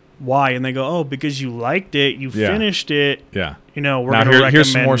 why? And they go, oh, because you liked it, you finished it. yeah. We're Now going to recommend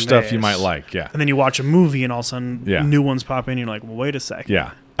here's some more stuff you this. might like. Yeah, And then you watch a movie, and all of a sudden, Yeah. new ones pop in. And you're like, well, wait a second.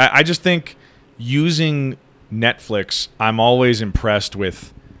 yeah. I just think using Netflix, I'm always impressed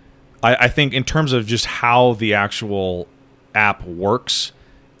with. I think in terms of just how the actual app works,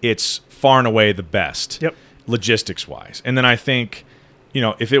 it's far and away the best. Yep. Logistics wise, and then I think,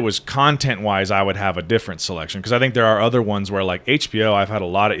 if it was content wise, I would have a different selection, because I think there are other ones where, like HBO, I've had a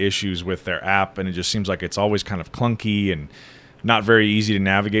lot of issues with their app, and it just seems like it's always kind of clunky and not very easy to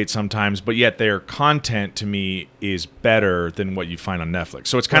navigate sometimes, but yet their content to me is better than what you find on Netflix.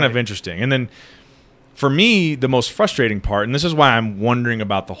 So it's kind of interesting. And then for me, the most frustrating part, and this is why I'm wondering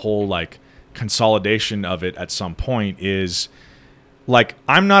about the whole like consolidation of it at some point, is like,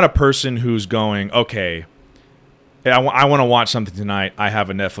 I'm not a person who's going, okay, I want to watch something tonight. I have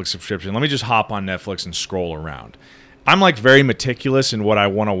a Netflix subscription. Let me just hop on Netflix and scroll around. I'm like very meticulous in what I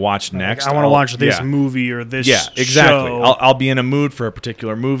want to watch next. I want to watch this movie or this exactly. show. I'll be in a mood for a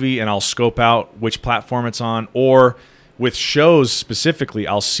particular movie, and I'll scope out which platform it's on. Or with shows specifically,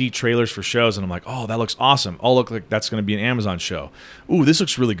 I'll see trailers for shows, and I'm like, oh, that looks awesome. Oh, look, like that's going to be an Amazon show. Ooh, this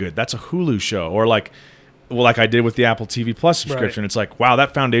looks really good. That's a Hulu show. Or like I did with the Apple TV Plus subscription. Right. It's like, wow,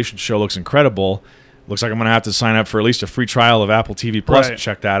 that Foundation show looks incredible. Looks like I'm going to have to sign up for at least a free trial of Apple TV Plus and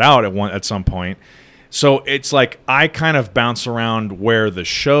check that out at some point. So it's like I kind of bounce around where the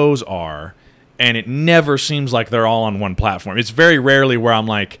shows are, and it never seems like they're all on one platform. It's very rarely where I'm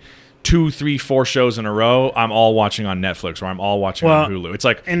like, 2, 3, 4 shows in a row, I'm all watching on Netflix or I'm all watching on Hulu. It's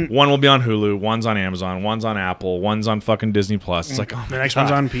like one will be on Hulu, one's on Amazon, one's on Apple, one's on fucking Disney Plus. It's like, oh the my next God.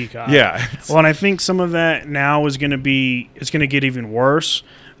 one's on Peacock. Yeah. Well, and I think some of that now is going to be, it's going to get even worse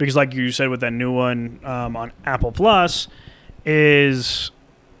because, like you said, with that new one on Apple Plus, is,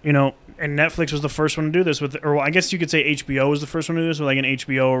 you know, and Netflix was the first one to do this with, or I guess you could say HBO was the first one to do this with like an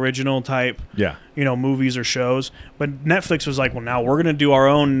HBO original type, Yeah. you know, movies or shows. But Netflix was like, well, now we're going to do our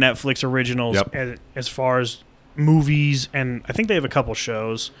own Netflix originals as far as movies, and I think they have a couple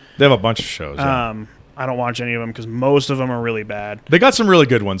shows. They have a bunch of shows. Yeah. I don't watch any of them because most of them are really bad. They got some really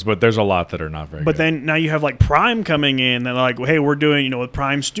good ones, but there's a lot that are not very good. But then now you have like Prime coming in. They're like, hey, we're doing, you know, with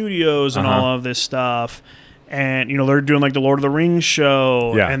Prime Studios and all of this stuff. And, you know, they're doing like the Lord of the Rings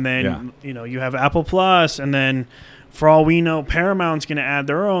show. Yeah, And then, you know, you have Apple Plus. And then for all we know, Paramount's going to add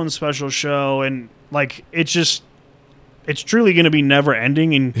their own special show. And like, it's truly going to be never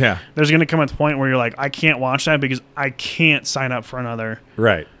ending. And there's going to come a point where you're like, I can't watch that because I can't sign up for another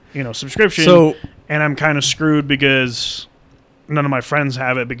subscription. So, and I'm kind of screwed because none of my friends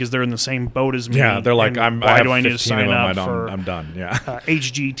have it because they're in the same boat as me. Yeah, they're like, why do I need to sign up for? I'm done. Yeah,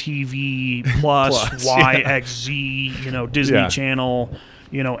 HGTV plus YXZ, you know, Disney Channel,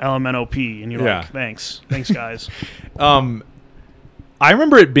 you know, LMNOP, and you're like, thanks guys. I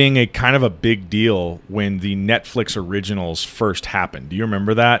remember it being a kind of a big deal when the Netflix originals first happened. Do you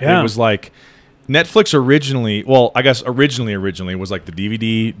remember that? Yeah. It was like Netflix originally was like the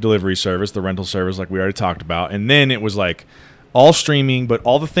DVD delivery service, the rental service, like we already talked about, and then it was like all streaming, but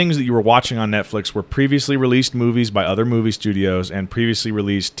all the things that you were watching on Netflix were previously released movies by other movie studios and previously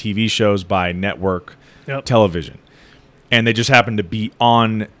released TV shows by network television. And they just happened to be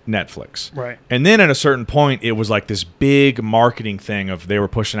on Netflix. Right. And then at a certain point, it was like this big marketing thing of they were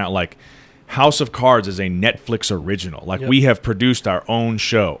pushing out like House of Cards is a Netflix original. Like we have produced our own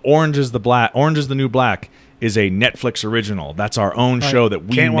show. Orange is the New Black is a Netflix original. That's our own show that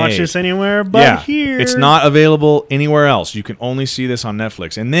we can't made. watch this anywhere but here. It's not available anywhere else. You can only see this on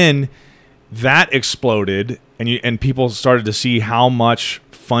Netflix. And then that exploded, and people started to see how much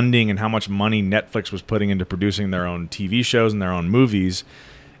funding and how much money Netflix was putting into producing their own TV shows and their own movies.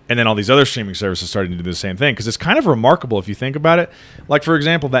 And then all these other streaming services started to do the same thing. Because it's kind of remarkable if you think about it. Like, for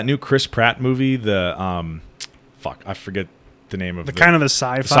example, that new Chris Pratt movie, I forget the name of the kind of the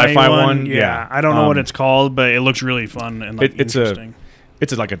sci-fi one. Yeah. I don't know what it's called, but it looks really fun and like interesting.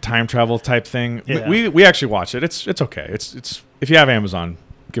 It's like a time travel type thing. Yeah. We actually watched it. It's okay. It's if you have Amazon,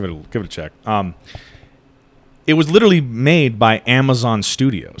 give it a check. It was literally made by Amazon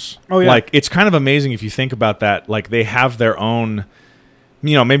Studios. Oh yeah. Like, it's kind of amazing if you think about that. Like, they have their own,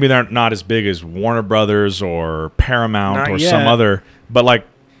 you know, maybe they're not as big as Warner Brothers or Paramount or some other, but like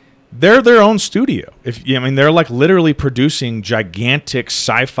they're their own studio. They're like literally producing gigantic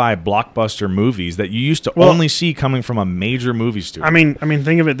sci-fi blockbuster movies that you used to only see coming from a major movie studio. I mean,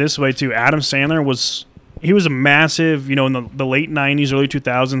 think of it this way too. Adam Sandler was a massive, you know, in the late 90s, early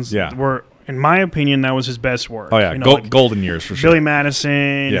 2000s. Yeah. Were, in my opinion, that was his best work. Oh yeah, you know, golden years for sure. Billy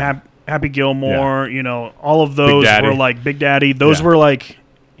Madison, Happy Gilmore, you know, all of those were like Big Daddy. Those were like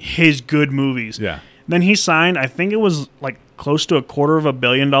his good movies. Yeah. Then he signed, I think it was like close to $250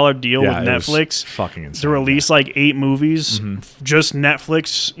 million deal with Netflix. Fucking insane. To release like 8 movies, just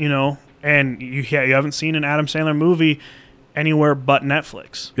Netflix, you know, and you haven't seen an Adam Sandler movie anywhere but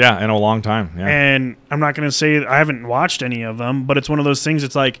Netflix. Yeah, in a long time. Yeah. And I'm not going to say I haven't watched any of them, but it's one of those things.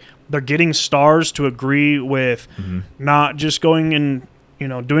 It's like they're getting stars to agree with not just going and, you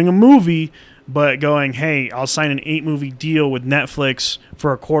know, doing a movie, but going, hey, I'll sign an 8-movie deal with Netflix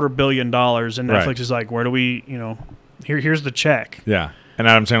for $250 million. And Netflix is like, where do we, you know, here's the check. Yeah. And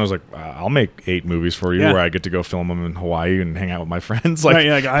Adam Sandler was like, I'll make 8 movies for you where I get to go film them in Hawaii and hang out with my friends. Like,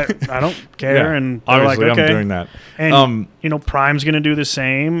 I don't care. And obviously like, okay. I'm doing that. And, you know, Prime's going to do the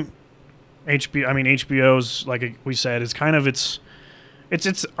same. HBO's, like we said, is kind of its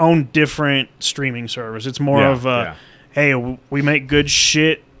own different streaming service. It's more of a, hey, we make good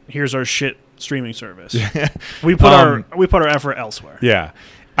shit. Here's our shit streaming service. We put our effort elsewhere. Yeah.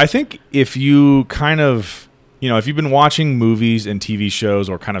 I think if you kind of, you know, if you've been watching movies and TV shows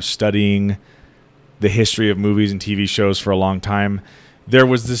or kind of studying the history of movies and TV shows for a long time, there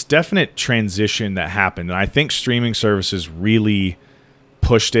was this definite transition that happened. And I think streaming services really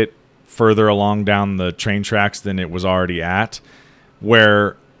pushed it further along down the train tracks than it was already at,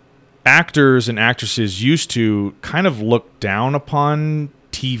 where actors and actresses used to kind of look down upon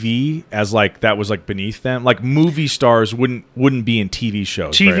TV as like that was like beneath them. Like movie stars wouldn't be in TV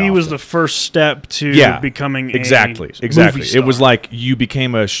shows. TV was the first step to becoming exactly. Movie star. It was like you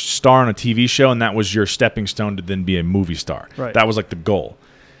became a star on a TV show, and that was your stepping stone to then be a movie star. Right. That was like the goal.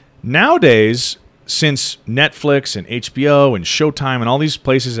 Nowadays, since Netflix and HBO and Showtime and all these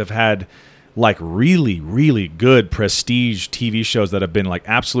places have had like really, really good prestige TV shows that have been like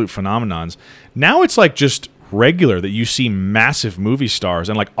absolute phenomenons, now it's like just regular that you see massive movie stars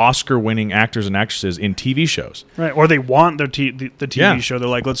and like Oscar-winning actors and actresses in TV shows. Right, or they want the TV show. They're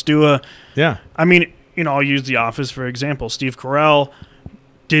like, let's do a... Yeah. I mean, I'll use The Office for example. Steve Carell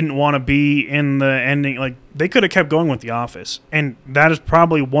didn't want to be in the ending. Like, they could have kept going with The Office, and that is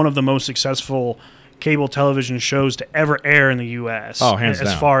probably one of the most successful cable television shows to ever air in the U.S. Oh, hands down.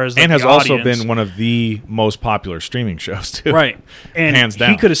 As far as like, and has the also audience. been one of the most popular streaming shows too. Right, and hands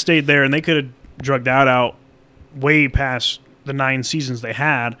down. he could have stayed there, and they could have drugged that out way past the 9 seasons they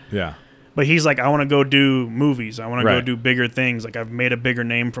had. Yeah. But he's like, I want to go do movies. I want to go Right. do bigger things. Like, I've made a bigger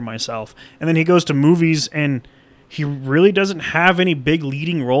name for myself. And then he goes to movies, and he really doesn't have any big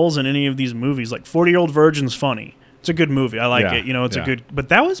leading roles in any of these movies. Like, 40-Year-Old Virgin's funny. It's a good movie. I like Yeah. it. It's a Yeah. good... But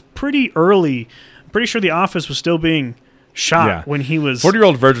that was pretty early. I'm pretty sure The Office was still being shot Yeah. when he was...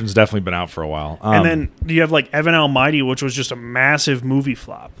 40-Year-Old Virgin's definitely been out for a while. and then you have, like, Evan Almighty, which was just a massive movie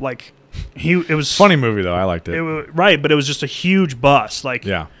flop. Like, it was... funny movie though. I liked it. Right, but it was just a huge bust. Like,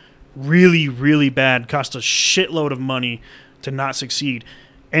 Yeah. really, really bad. Cost a shitload of money to not succeed.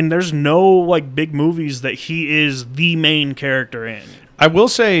 And there's no, like, big movies that he is the main character in. I will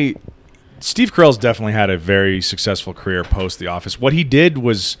say Steve Carell's definitely had a very successful career post The Office. What he did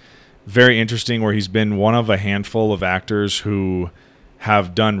was very interesting, where he's been one of a handful of actors who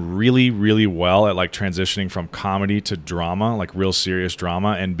have done really, really well at like transitioning from comedy to drama, like real serious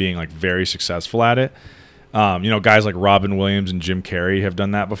drama, and being like very successful at it. Guys like Robin Williams and Jim Carrey have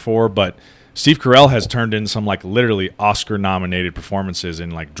done that before, but Steve Carell has turned in some like literally Oscar-nominated performances in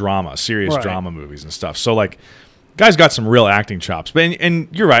like drama, serious Right. drama movies and stuff. So like, guy's got some real acting chops. But and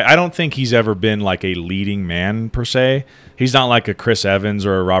you're right, I don't think he's ever been like a leading man per se. He's not like a Chris Evans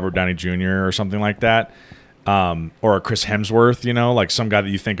or a Robert Downey Jr. or something like that, or a Chris Hemsworth. Like some guy that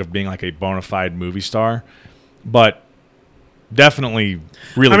you think of being like a bona fide movie star, but definitely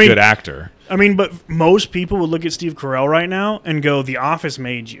really good actor. I mean, but most people would look at Steve Carell right now and go, The Office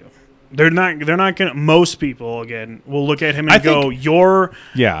made you. They're not gonna. Most people, again, will look at him and go, "You're."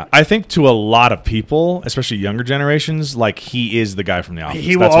 Yeah, I think to a lot of people, especially younger generations, like he is the guy from The Office.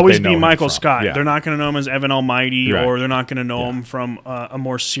 He will That's what always they know be him Michael from. Scott. Yeah. They're not going to know him as Evan Almighty, Right. or they're not going to know him from a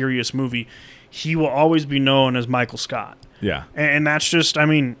more serious movie. He will always be known as Michael Scott. Yeah, And that's just, I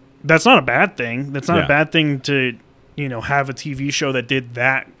mean, that's not a bad thing. That's not Yeah. a bad thing to, have a TV show that did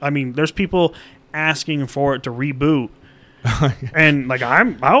that. I mean, there's people asking for it to reboot. And like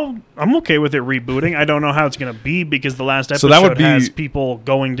I'm okay with it rebooting. I don't know how it's going to be because the last episode that would be- has people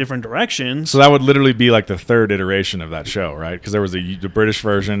going different directions. so that would literally be like the third iteration of that show, right? Because there was the British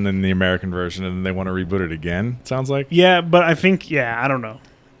version and the American version, and then they want to reboot it again. It sounds like. Yeah, but I think, I don't know.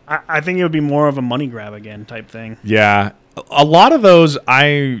 I think it would be more of a money grab again type thing. Yeah, a lot of those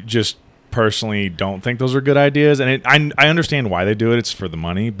I just personally don't think those are good ideas, and I understand why they do it. It's for the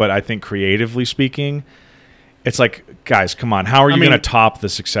money, but I think creatively speaking, it's like, guys, come on, how are you going to top the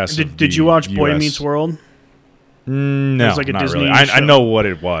success? Did you watch Boy Meets World? No, It was like a not Disney really. I show. know what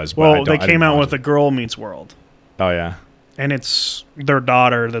it was. But Well, they I came didn't out watch with A Girl Meets World, it. Oh yeah. and it's their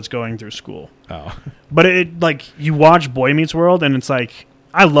daughter that's going through school. Oh. But it like you watch Boy Meets World, and it's like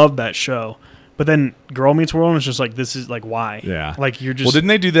I love that show. But then Girl Meets World, and it's just like, this is like, why? Yeah. Like you're just. Well, didn't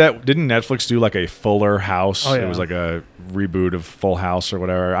they do that? Didn't Netflix do like a Fuller House? Oh, yeah. It was like a reboot of Full House or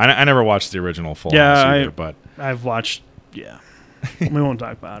whatever. I never watched the original Full Yeah, House either, but I've watched. Yeah, we won't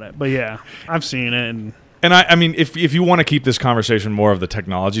talk about it. But yeah, I've seen it, and I mean, if you want to keep this conversation more of the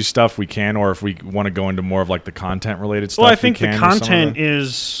technology stuff, we can, or if we want to go into more of like the content related stuff. well, I think we the can with some of content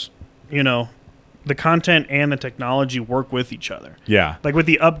is, the content and the technology work with each other. Yeah. Like with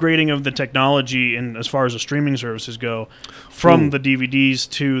the upgrading of the technology, and as far as the streaming services go, from the DVDs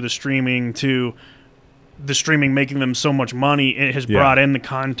to the streaming making them so much money, it has brought in the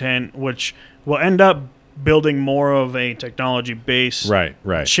content, which will end up building more of a technology base Right.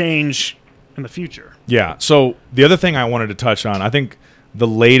 change in the future. Yeah. So the other thing I wanted to touch on, I think the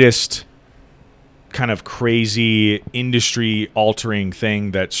latest kind of crazy industry altering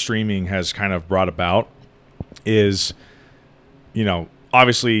thing that streaming has kind of brought about is,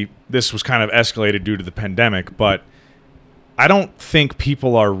 obviously this was kind of escalated due to the pandemic, but I don't think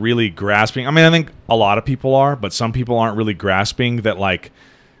people are really grasping. I mean, I think a lot of people are, but some people aren't really grasping that, like,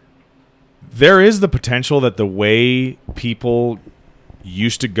 there is the potential that the way people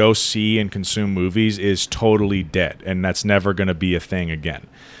used to go see and consume movies is totally dead, and that's never going to be a thing again.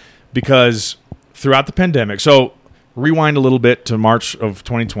 Because throughout the pandemic, so rewind a little bit to March of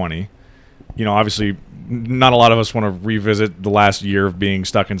 2020, obviously not a lot of us want to revisit the last year of being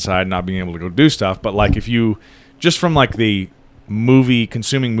stuck inside, not being able to go do stuff. But like, if you just from like the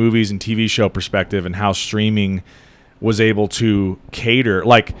consuming movies and TV show perspective, and how streaming was able to cater,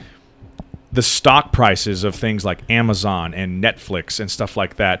 like the stock prices of things like Amazon and Netflix and stuff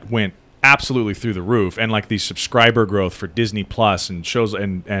like that went absolutely through the roof, and like the subscriber growth for Disney Plus and shows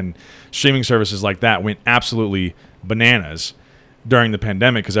and streaming services like that went absolutely bananas during the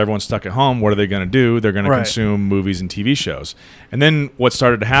pandemic, because everyone's stuck at home. What are they going to do? They're going to consume movies and TV shows. And then what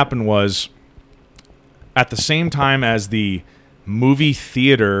started to happen was, at the same time as the movie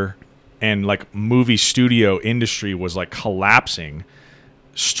theater and like movie studio industry was like collapsing,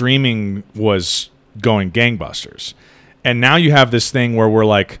 streaming was going gangbusters. And now you have this thing where we're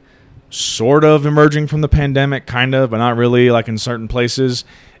like sort of emerging from the pandemic, kind of, but not really, like in certain places.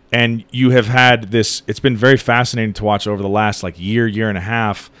 And you have had this, it's been very fascinating to watch over the last like year and a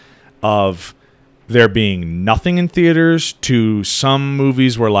half, of there being nothing in theaters to some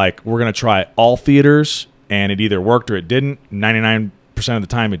movies where like, we're going to try all theaters, and it either worked or it didn't. 99% of the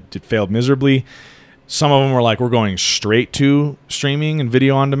time it failed miserably. Some of them were like, we're going straight to streaming and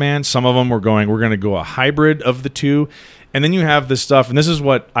video on demand. Some of them were going, we're going to go a hybrid of the two. And then you have this stuff, and this is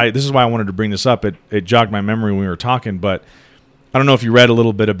why I wanted to bring this up. It jogged my memory when we were talking, but I don't know if you read a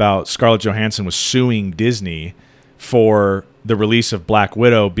little bit about Scarlett Johansson was suing Disney for the release of Black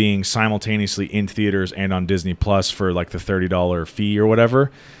Widow being simultaneously in theaters and on Disney Plus for like the $30 fee or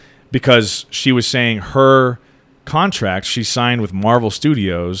whatever, because she was saying her contract she signed with Marvel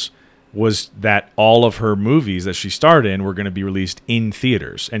Studios was that all of her movies that she starred in were going to be released in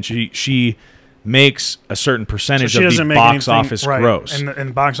theaters, and she makes a certain percentage of the box office gross.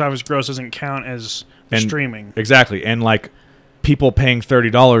 And box office gross doesn't count as streaming. Exactly. And like, people paying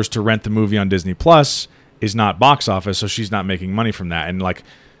 $30 to rent the movie on Disney Plus is not box office, so she's not making money from that. And like,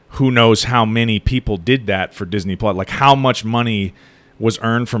 who knows how many people did that for Disney Plus? Like, how much money was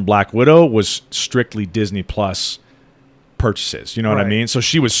earned from Black Widow was strictly Disney Plus purchases. You know what I mean? So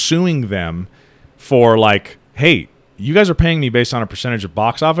she was suing them for like, hey, you guys are paying me based on a percentage of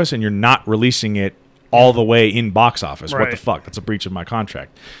box office, and you're not releasing it all the way in box office. What the fuck? That's a breach of my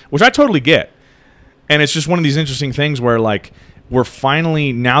contract, which I totally get. And it's just one of these interesting things where like, we're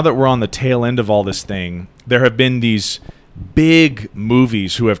finally, now that we're on the tail end of all this thing, there have been these big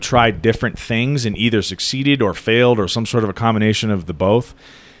movies who have tried different things and either succeeded or failed or some sort of a combination of the both.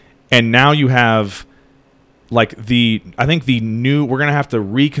 And now you have like I think the new, we're going to have to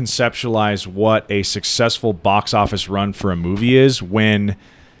reconceptualize what a successful box office run for a movie is when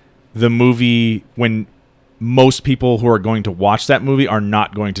most people who are going to watch that movie are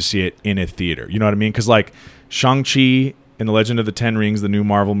not going to see it in a theater. You know what I mean? Because like Shang-Chi and the Legend of the Ten Rings, the new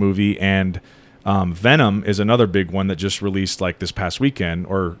Marvel movie, and Venom is another big one that just released like this past weekend,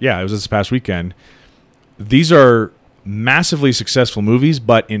 it was this past weekend. These are massively successful movies,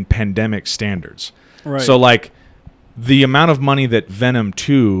 but in pandemic standards. Right. So like, the amount of money that Venom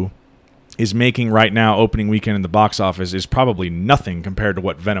 2 is making right now opening weekend in the box office is probably nothing compared to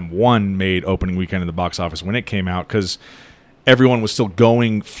what Venom 1 made opening weekend in the box office when it came out, because everyone was still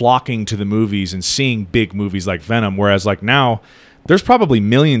flocking to the movies and seeing big movies like Venom, whereas like now there's probably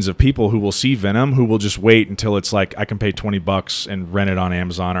millions of people who will see Venom who will just wait until it's like, I can pay $20 and rent it on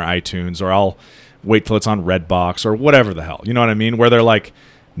Amazon or iTunes, or I'll wait till it's on Redbox or whatever the hell. You know what I mean? Where they're like,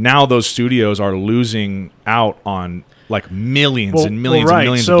 now those studios are losing out on like millions and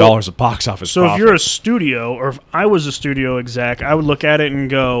millions of dollars of box office profit. If you're a studio, or if I was a studio exec, I would look at it and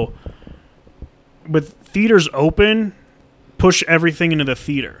go, with theaters open, push everything into the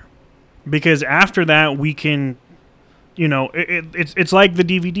theater, because after that we can, you know, it's like the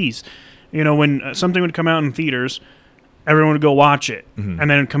DVDs. You know, when something would come out in theaters, everyone would go watch it, and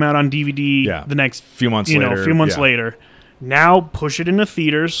then it'd come out on DVD the next few months later. Now push it into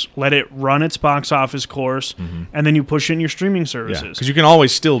theaters, let it run its box office course, and then you push it in your streaming services. Because you can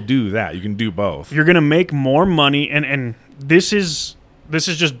always still do that. You can do both. You're going to make more money, and this is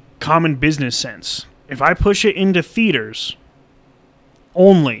just common business sense. If I push it into theaters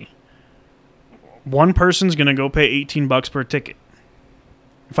only, one person's going to go pay $18 per ticket.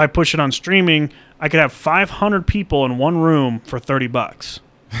 If I push it on streaming, I could have 500 people in one room for $30.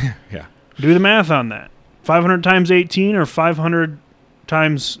 Yeah. Do the math on that. 500 times 18 or 500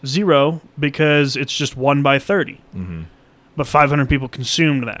 times 0, because it's just 1 by 30. But 500 people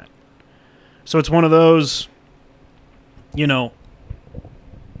consumed that. So it's one of those, you know,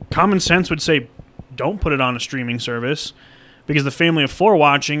 common sense would say don't put it on a streaming service, because the family of 4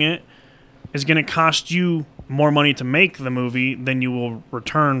 watching it is going to cost you more money to make the movie than you will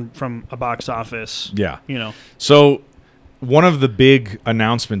return from a box office. Yeah. You know. So one of the big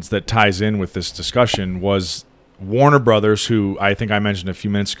announcements that ties in with this discussion was Warner Brothers, who I think I mentioned a few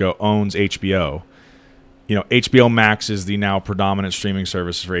minutes ago, owns HBO. You know, HBO Max is the now predominant streaming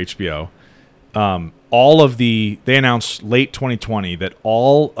service for HBO. They announced late 2020 that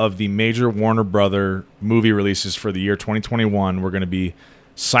all of the major Warner Brother movie releases for the year 2021 were going to be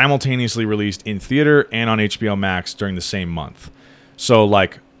simultaneously released in theater and on HBO Max during the same month. So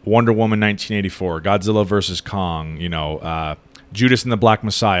like Wonder Woman 1984, Godzilla vs. Kong, Judas and the Black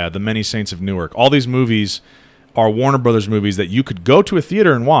Messiah, The Many Saints of Newark. All these movies are Warner Brothers movies that you could go to a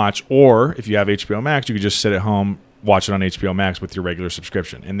theater and watch, or if you have HBO Max, you could just sit at home, watch it on HBO Max with your regular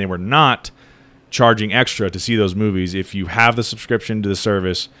subscription. And they were not charging extra to see those movies. If you have the subscription to the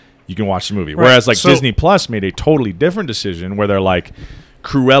service, you can watch the movie. Right. Whereas Disney Plus made a totally different decision where they're like,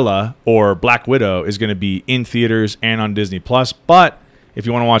 Cruella or Black Widow is going to be in theaters and on Disney Plus, but if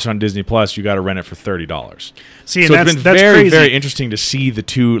you want to watch it on Disney Plus, you got to rent it for $30. See, so it's been that's very, crazy. very interesting to see the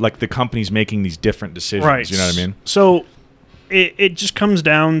two, like the companies making these different decisions. Right. You know what I mean? So it just comes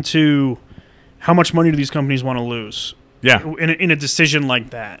down to how much money do these companies want to lose? Yeah. In a decision like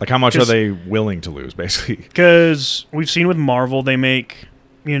that. Like how much are they willing to lose, basically? Because we've seen with Marvel, they make,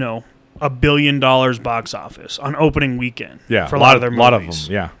 $1 billion box office on opening weekend. Yeah. For a lot of their movies. A lot of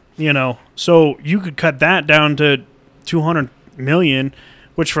them, yeah. So you could cut that down to $200 million,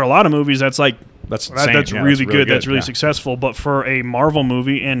 which for a lot of movies, that's really good. That's really successful. But for a Marvel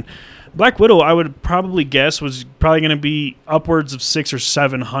movie, and Black Widow, I would probably guess was probably going to be upwards of 600 or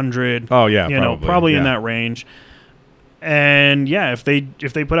 700. Oh yeah, probably in that range. And yeah, if they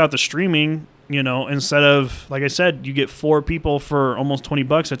put out the streaming, instead of, like I said, you get 4 people for almost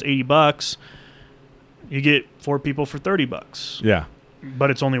 $20, that's $80. You get 4 people for $30. Yeah.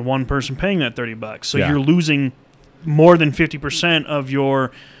 But it's only one person paying that $30. So you're losing more than 50% of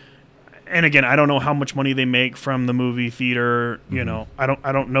your. And again, I don't know how much money they make from the movie theater.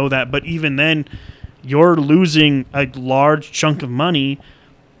 I don't know that. But even then, you're losing a large chunk of money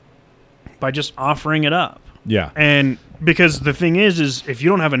by just offering it up. Yeah. And because the thing is if you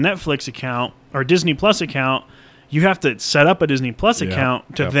don't have a Netflix account or Disney Plus account, you have to set up a Disney Plus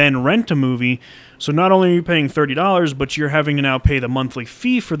account to then rent a movie. So not only are you paying $30, but you're having to now pay the monthly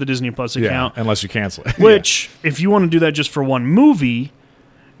fee for the Disney Plus account. Unless you cancel it. Which, if you want to do that just for one movie,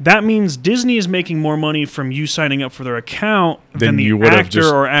 that means Disney is making more money from you signing up for their account than the actor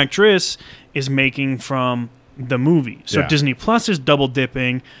or actress is making from the movie. So Disney Plus is double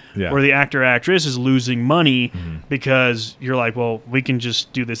dipping, where the actor or actress is losing money because you're like, well, we can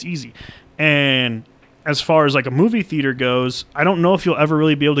just do this easy. And as far as like a movie theater goes, I don't know if you'll ever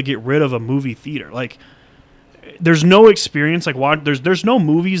really be able to get rid of a movie theater. Like, there's no experience. Like, there's no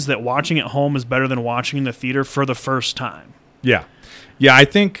movies that watching at home is better than watching in the theater for the first time. Yeah. Yeah, I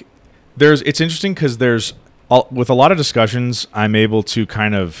think it's interesting because with a lot of discussions, I'm able to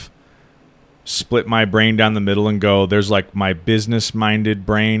kind of split my brain down the middle and go, there's like my business-minded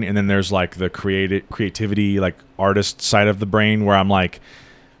brain, and then there's like the creativity, like artist side of the brain, where I'm like,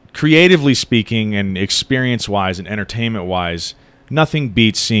 creatively speaking and experience-wise and entertainment-wise, nothing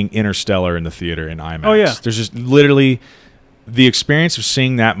beats seeing Interstellar in the theater in IMAX. Oh, yeah. There's just literally the experience of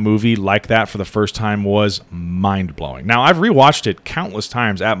seeing that movie like that for the first time was mind-blowing. Now, I've rewatched it countless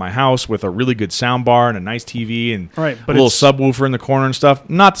times at my house with a really good sound bar and a nice TV and a little subwoofer in the corner and stuff.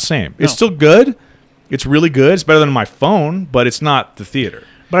 Not the same. No. It's still good. It's really good. It's better than my phone, but it's not the theater.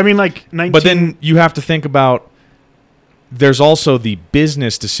 But I mean, But then you have to think about, there's also the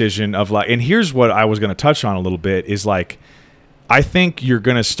business decision of like, and here's what I was going to touch on a little bit is like, I think you're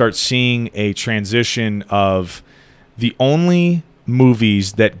going to start seeing a transition of the only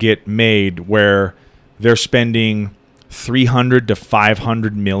movies that get made where they're spending $300 to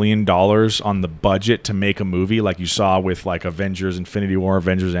 $500 million on the budget to make a movie, like you saw with like Avengers Infinity War,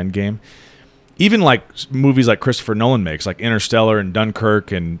 Avengers Endgame. Even like movies like Christopher Nolan makes, like Interstellar and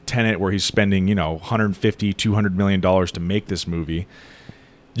Dunkirk and Tenet, where he's spending, $150, $200 million to make this movie.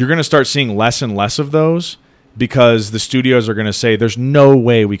 You're going to start seeing less and less of those because the studios are going to say, there's no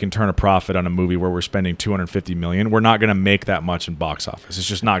way we can turn a profit on a movie where we're spending $250 million. We're not going to make that much in box office. It's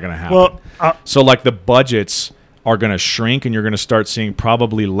just not going to happen. Well, so like the budgets are going to shrink, and you're going to start seeing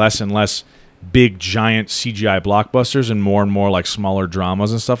probably less and less big giant CGI blockbusters and more like smaller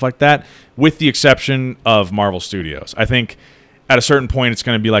dramas and stuff like that, with the exception of Marvel Studios. I think at a certain point it's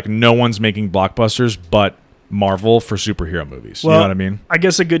going to be like no one's making blockbusters but Marvel for superhero movies. Well, you know what I mean? I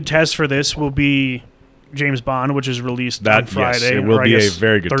guess a good test for this will be James Bond, which is released on Friday. Yes, it will be a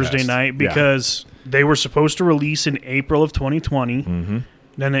very good Thursday test. night, because they were supposed to release in April of 2020. Mm-hmm.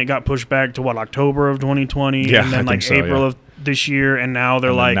 Then it got pushed back to October of 2020, Yeah, and then April of this year, and now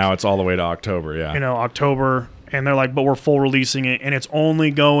they're now it's all the way to October. Yeah, October, and they're like, but we're full releasing it, and it's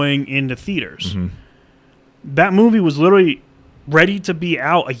only going into theaters. Mm-hmm. That movie was literally ready to be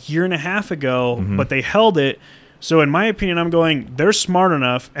out a year and a half ago, Mm-hmm. but they held it. So in my opinion, I'm going, they're smart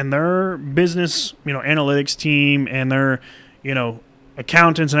enough, and their business, analytics team and their,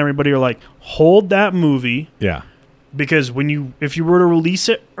 accountants and everybody are like, hold that movie. Yeah. Because if you were to release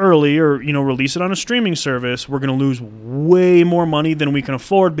it early or, release it on a streaming service, we're going to lose way more money than we can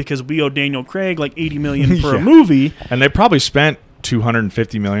afford because we owe Daniel Craig like $80 million for a movie. And they probably spent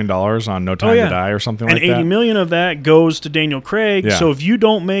 $250 million on No Time to Die or something like that. And $80 million of that goes to Daniel Craig. Yeah. So if you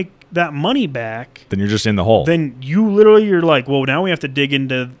don't make that money back, then you're just in the hole. then you're like, well, now we have to dig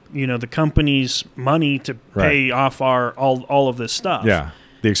into, the company's money to pay off all of this stuff. Yeah.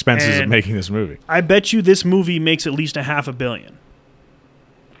 The expenses of And making this movie. I bet you this movie makes at least $500 million.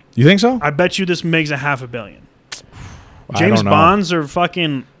 You think so? I bet you this makes $500 million. I James don't know. Bonds are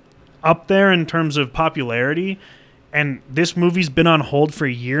fucking up there in terms of popularity, and this movie's been on hold for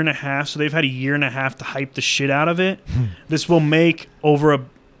a year and a half, so they've had a year and a half to hype the shit out of it. This will make over a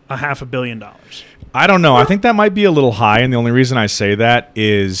 $500 million. I don't know. I think that might be a little high, and the only reason I say that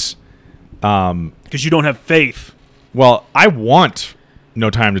is, Because you don't have faith. well, I want No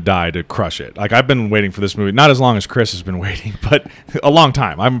Time to Die to crush it. Like, I've been waiting for this movie, not as long as Chris has been waiting, but a long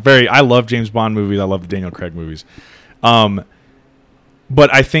time. I love James Bond movies. I love the Daniel Craig movies. But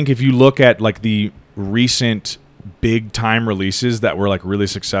I think if you look at like the recent big time releases that were like really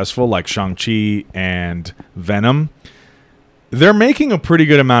successful, like Shang-Chi and Venom, they're making a pretty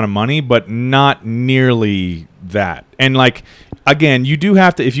good amount of money, but not nearly that. And like, again, you do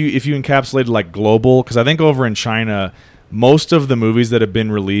have to, if you encapsulate it like global, because I think over in China, most of the movies that have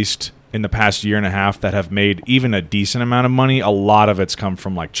been released in the past year and a half that have made even a decent amount of money, a lot of it's come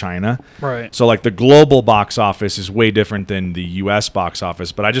from like China. Right. So like the global box office is way different than the US box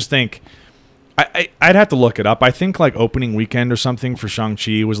office. But I just think I'd have to look it up. I think like opening weekend or something for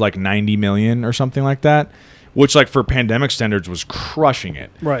Shang-Chi was like 90 million or something like that, which like for pandemic standards was crushing it.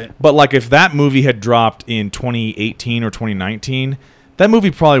 Right. But like if that movie had dropped in 2018 or 2019, that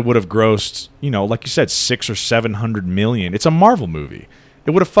movie probably would have grossed, like you said, 600 or 700 million. It's a Marvel movie.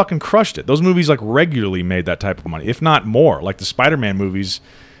 It would have fucking crushed it. Those movies like regularly made that type of money, if not more. Like the Spider-Man movies,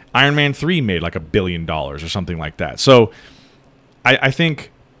 Iron Man 3 made like $1 billion or something like that. So I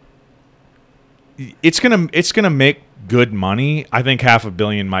think it's gonna make good money. I think $500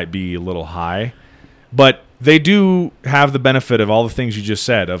 million might be a little high, but they do have the benefit of all the things you just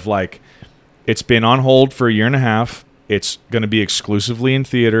said. Of like, it's been on hold for a year and a half. It's going to be exclusively in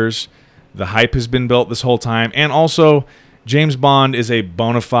theaters. The hype has been built this whole time, and also James Bond is a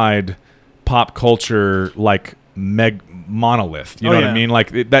bona fide pop culture like monolith. You know what I mean?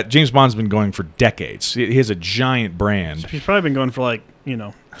 Like that James Bond's been going for decades. He has a giant brand. He's probably been going for like,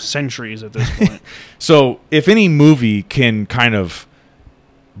 centuries at this point. So if any movie can kind of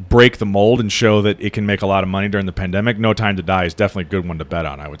break the mold and show that it can make a lot of money during the pandemic, No Time to Die is definitely a good one to bet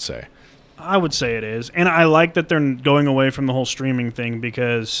on, I would say. I would say it is. And I like that they're going away from the whole streaming thing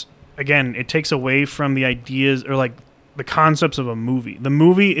because, again, it takes away from the ideas or like the concepts of a movie. The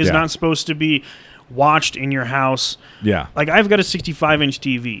movie is not supposed to be watched in your house. Yeah. Like, I've got a 65-inch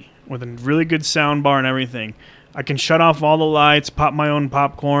TV with a really good sound bar and everything. I can shut off all the lights, pop my own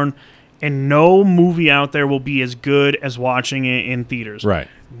popcorn, and no movie out there will be as good as watching it in theaters. Right.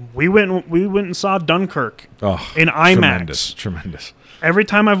 We went and saw Dunkirk in IMAX. Tremendous. Every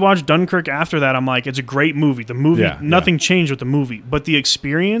time I've watched Dunkirk after that, I'm like, it's a great movie. The movie, nothing changed with the movie, but the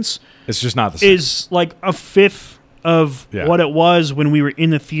experience it's just not the same. Is like a fifth of what it was when we were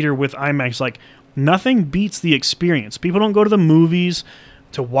in the theater with IMAX. Like, nothing beats the experience. People don't go to the movies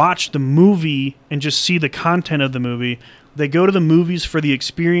to watch the movie and just see the content of the movie. They go to the movies for the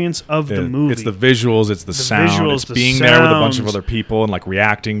experience of the movie. It's the visuals, it's the sound, visuals, it's being there with a bunch of other people and like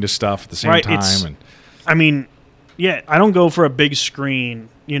reacting to stuff at the same time. I mean, yeah, I don't go for a big screen.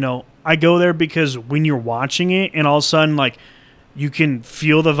 I go there because when you're watching it and all of a sudden, like, you can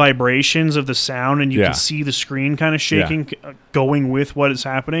feel the vibrations of the sound and you can see the screen kind of shaking, going with what is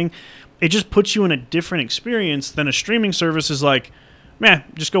happening. It just puts you in a different experience than a streaming service is like, man,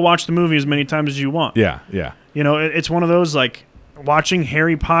 just go watch the movie as many times as you want. Yeah. It's one of those, like, watching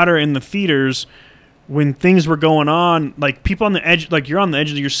Harry Potter in the theaters when things were going on, like, people on the edge, like, you're on the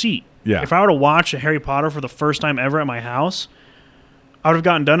edge of your seat. Yeah. If I were to watch a Harry Potter for the first time ever at my house, I would have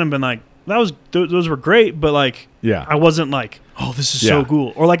gotten done and been like, those were great, but like, I wasn't like, oh, this is so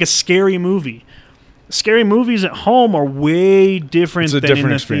cool. Or like a scary movie. scary movies at home are way different It's a than different in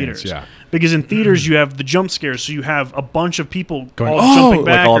the experience, theaters. yeah. Because in theaters you have the jump scares, so you have a bunch of people Going, all jumping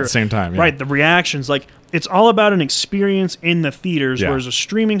back, like all at the same time. Yeah. right? The reactions, like it's all about an experience in the theaters. Yeah. Whereas a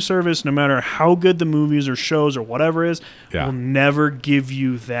streaming service, no matter how good the movies or shows or whatever is, Yeah. will never give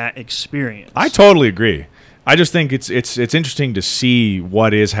you that experience. I totally agree. I just think it's interesting to see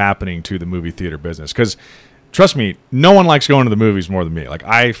what is happening to the movie theater business because, trust me, no one likes going to the movies more than me. Like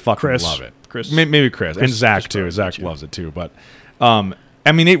I fucking Chris. love it. Chris. Maybe Chris and Zach Chris too. probably Zach too. loves it too. But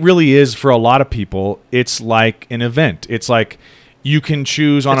I mean, it really is for a lot of people. It's like an event. It's like you can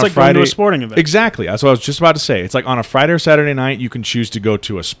choose on It's a like going Friday to a sporting event. Exactly. That's what I was just about to say. It's like on a Friday or Saturday night, you can choose to go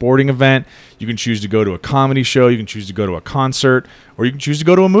to a sporting event. You can choose to go to a comedy show. You can choose to go to a concert, or you can choose to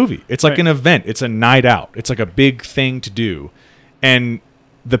go to a movie. It's like Right. an event. It's a night out. It's like a big thing to do. And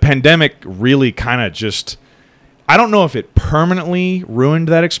the pandemic really kind of just, I don't know if it permanently ruined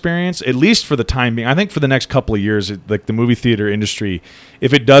that experience, at least for the time being. I think for the next couple of years, like the movie theater industry,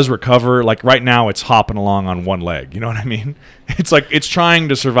 if it does recover, like right now it's hopping along on one leg. You know what I mean? It's like it's trying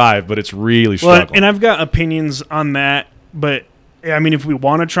to survive, but it's really Well, struggling. and I've got opinions on that, but I mean, if we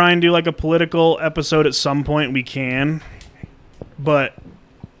want to try and do like a political episode at some point, we can. But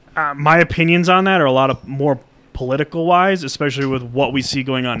my opinions on that are a lot of more political wise, especially with what we see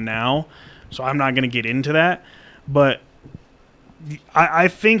going on now. So I'm not going to get into that. But I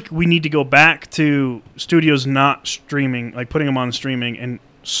think we need to go back to studios not streaming, like putting them on streaming and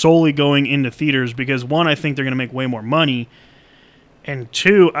solely going into theaters because, one, I think they're going to make way more money. And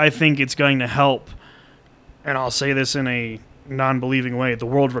two, I think it's going to help, and I'll say this in a non-believing way, the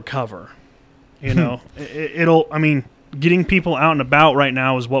world recover. You know, it'll, I mean, getting people out and about right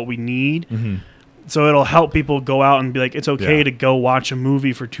now is what we need. Mm-hmm. So it'll help people go out and be like, it's okay Yeah. to go watch a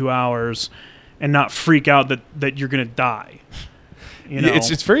movie for 2 hours and not freak out that you're going to die. You know?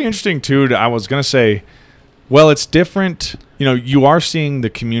 It's very interesting too. I was gonna say, well, it's different. You know, you are seeing the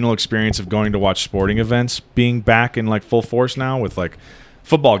communal experience of going to watch sporting events being back in like full force now with like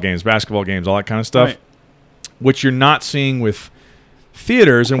football games, basketball games, all that kind of stuff, Right. which you're not seeing with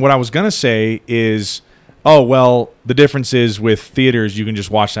theaters. And what I was gonna say is, oh well, the difference is with theaters, you can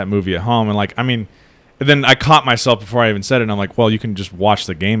just watch that movie at home, and like, I mean. And then I caught myself before I even said it, and I'm like, well, you can just watch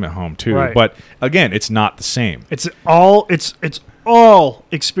the game at home too. Right. But again, it's not the same. It's all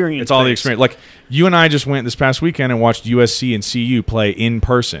experience. It's all the based. experience. Like you and I just went this past weekend and watched USC and CU play in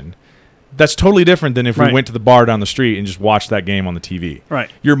person. That's totally different than if we Right. went to the bar down the street and just watched that game on the TV.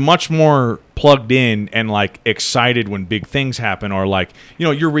 Right. You're much more plugged in and like excited when big things happen, or like, you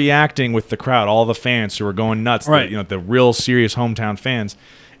know, you're reacting with the crowd, all the fans who are going nuts. Right. The real serious hometown fans.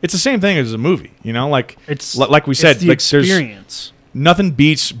 It's the same thing as a movie, you know, like It's like we said, it's the like there's experience. nothing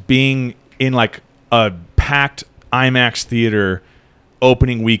beats being in like a packed IMAX theater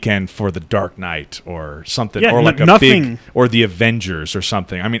opening weekend for The Dark Knight or something, Yeah, or like a nothing. big, or The Avengers or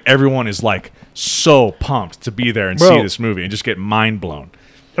something. I mean, everyone is like so pumped to be there and Bro. see this movie and just get mind blown.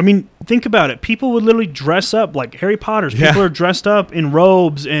 I mean, think about it. People would literally dress up like Harry Potter's. Yeah. People are dressed up in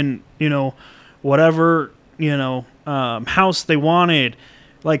robes and, you know, whatever, you know, house they wanted.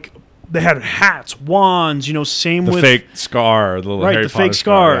 Like, they had hats, wands, you know, same The with... fake scar, the little right, Harry the Potter fake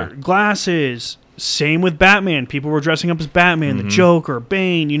scar, yeah. glasses. Same with Batman. People were dressing up as Batman, Mm-hmm. the Joker,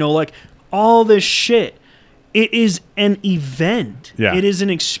 Bane, you know, like, all this shit. It is an event. Yeah. It is an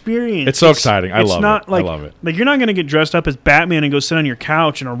experience. It's so exciting. I it's love not it. I Like, love it. Like, you're not going to get dressed up as Batman and go sit on your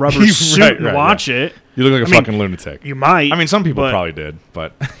couch in a rubber suit Right, and right, watch yeah. it. You look like a I mean, fucking lunatic. You might. I mean, some people but, probably did,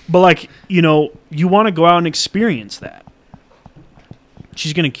 but But, like, you know, you want to go out and experience that.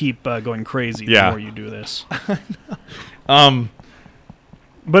 She's going to keep going crazy the Yeah. more you do this. but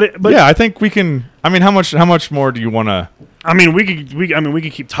But yeah, I think we can. I mean, how much more do you want to? I mean, we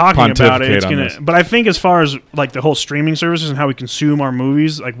could keep talking about it. Pontificate It's on gonna, this. but I think as far as like the whole streaming services and how we consume our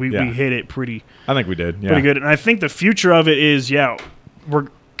movies, like we Yeah. hit it pretty I think we did. Yeah. good. And I think the future of it is,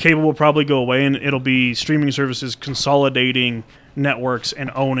 cable will probably go away, and it'll be streaming services consolidating networks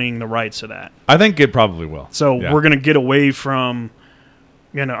and owning the rights to that. I think it probably will. So Yeah. we're gonna get away from,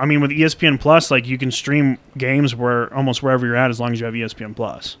 you know, I mean, with ESPN Plus, like you can stream games where almost wherever you're at as long as you have ESPN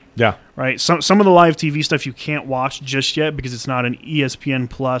Plus. Yeah. Right. Some of the live TV stuff you can't watch just yet because it's not an ESPN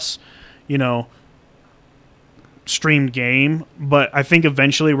Plus, you know, streamed game. But I think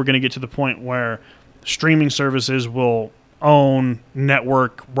eventually we're going to get to the point where streaming services will own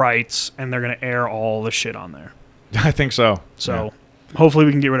network rights and they're going to air all the shit on there. I think so. So hopefully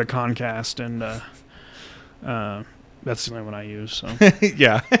we can get rid of Comcast, and that's the only one I use. So.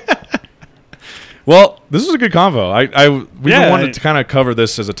 Yeah. Well, this was a good convo. We've been wanting to kind of cover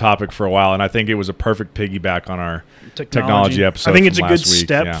this as a topic for a while, and I think it was a perfect piggyback on our technology episode I think it's a from good last week.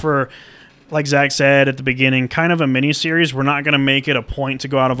 step Yeah. for like Zach said at the beginning, kind of a mini series. We're not going to make it a point to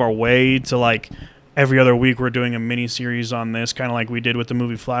go out of our way to like every other week we're doing a mini series on this, kind of like we did with the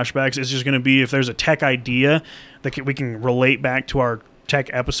movie Flashbacks. It's just going to be if there's a tech idea that we can relate back to our tech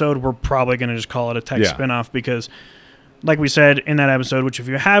episode, we're probably going to just call it a tech spinoff because, like we said in that episode, which if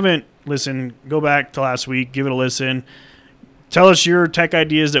you haven't listened, go back to last week, give it a listen. Tell us your tech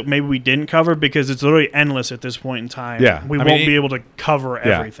ideas that maybe we didn't cover because it's literally endless at this point in time. Yeah. We won't be able to cover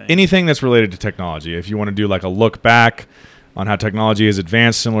everything. Anything that's related to technology. If you want to do like a look back on how technology is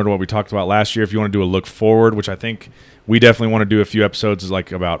advanced, similar to what we talked about last year. If you want to do a look forward, which I think we definitely want to do a few episodes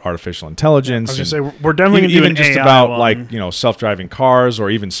like about artificial intelligence. I was going to say, we're definitely going to do even an just AI about one. like, self-driving cars or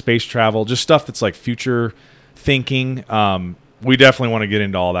even space travel, just stuff that's like future thinking. We definitely want to get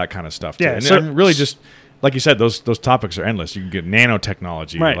into all that kind of stuff too. Yeah, And really just like you said, those topics are endless. You can get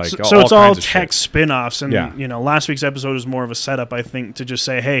nanotechnology. Right. Like so it's all tech shit. spin-offs. And, last week's episode is more of a setup, I think, to just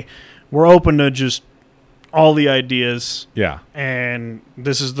say, hey, we're open to just all the ideas. Yeah. And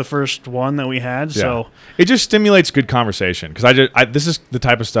this is the first one that we had. Yeah. So it just stimulates good conversation because this is the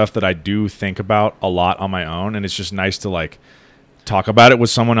type of stuff that I do think about a lot on my own. And it's just nice to like talk about it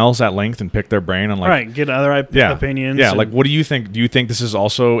with someone else at length and pick their brain on like get other opinions. Yeah, like what do you think? Do you think this is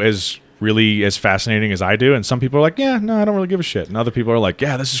also as fascinating as I do? And some people are like, yeah, no, I don't really give a shit. And other people are like,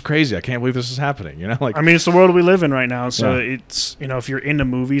 yeah, this is crazy. I can't believe this is happening. Like I mean, it's the world we live in right now. So it's if you're into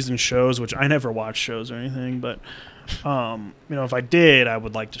movies and shows, which I never watch shows or anything, but if I did, I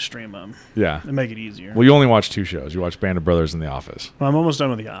would like to stream them. Yeah, and make it easier. Well, you only watch 2 shows. You watch Band of Brothers and The Office. Well, I'm almost done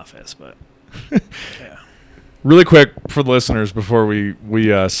with The Office, but yeah. Really quick for the listeners before we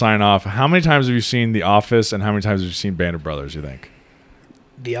sign off, how many times have you seen The Office and how many times have you seen Band of Brothers, you think?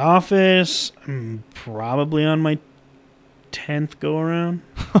 The Office, I'm probably on my 10th go around.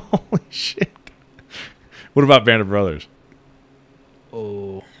 Holy shit. What about Band of Brothers?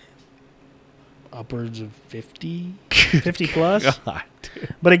 Oh, upwards of 50? 50 plus? God,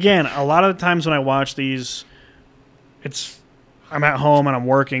 but again, a lot of the times when I watch these, I'm at home and I'm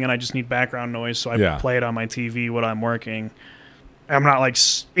working and I just need background noise, so I play it on my TV while I'm working. I'm not like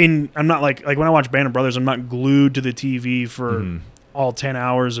when I watch Band of Brothers, I'm not glued to the TV for all 10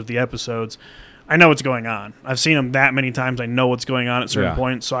 hours of the episodes. I know what's going on. I've seen them that many times. I know what's going on at certain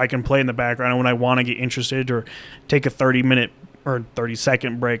points, so I can play in the background. And when I want to get interested or take a 30-minute or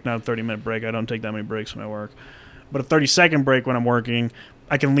 30-second break, not a 30-minute break. I don't take that many breaks when I work. But a 30-second break when I'm working,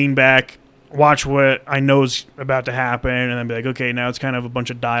 I can lean back, watch what I know is about to happen, and then be like, okay, now it's kind of a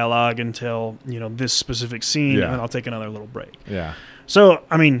bunch of dialogue until, this specific scene, and then I'll take another little break. Yeah. So,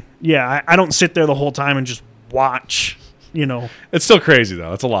 I mean, I don't sit there the whole time and just watch, It's still crazy,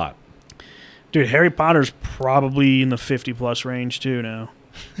 though. It's a lot. Dude, Harry Potter's probably in the 50-plus range, too, now.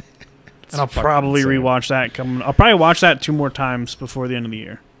 And I'll probably rewatch that. I'll probably watch that 2 more times before the end of the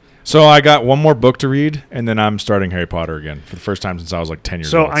year. So I got one more book to read, and then I'm starting Harry Potter again for the first time since I was like 10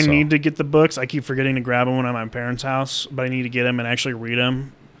 years old. So I need to get the books. I keep forgetting to grab them when I'm at my parents' house, but I need to get them and actually read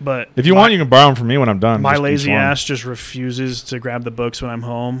them. But if you want, you can borrow them from me when I'm done. My lazy ass just refuses to grab the books when I'm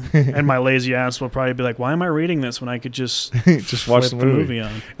home, and my lazy ass will probably be like, "Why am I reading this when I could just watch the movie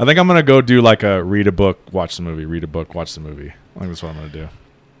on?" I think I'm gonna go do like a read a book, watch the movie, read a book, watch the movie. I think that's what I'm gonna do.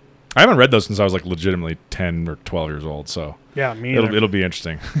 I haven't read those since I was like legitimately 10 or 12 years old, so yeah, me. It'll be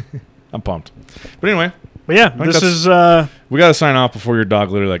interesting. I'm pumped. But anyway. But yeah, this is. We gotta sign off before your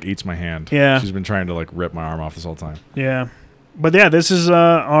dog literally like eats my hand. Yeah, she's been trying to like rip my arm off this whole time. Yeah. But yeah, this is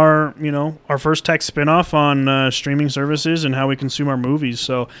our first tech spinoff on streaming services and how we consume our movies.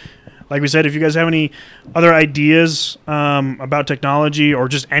 So, like we said, if you guys have any other ideas about technology or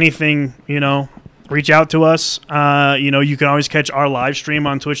just anything, reach out to us. You can always catch our live stream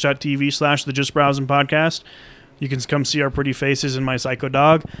on twitch.tv/the Just Browsing Podcast. You can come see our pretty faces and my psycho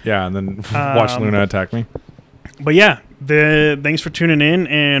dog. Yeah, and then watch Luna attack me. But yeah, thanks for tuning in,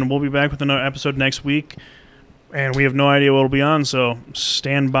 and we'll be back with another episode next week. And we have no idea what will be on, so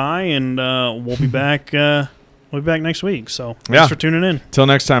stand by, and we'll be back. We'll be back next week. So thanks for tuning in. Till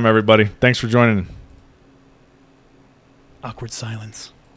next time, everybody. Thanks for joining. Awkward silence.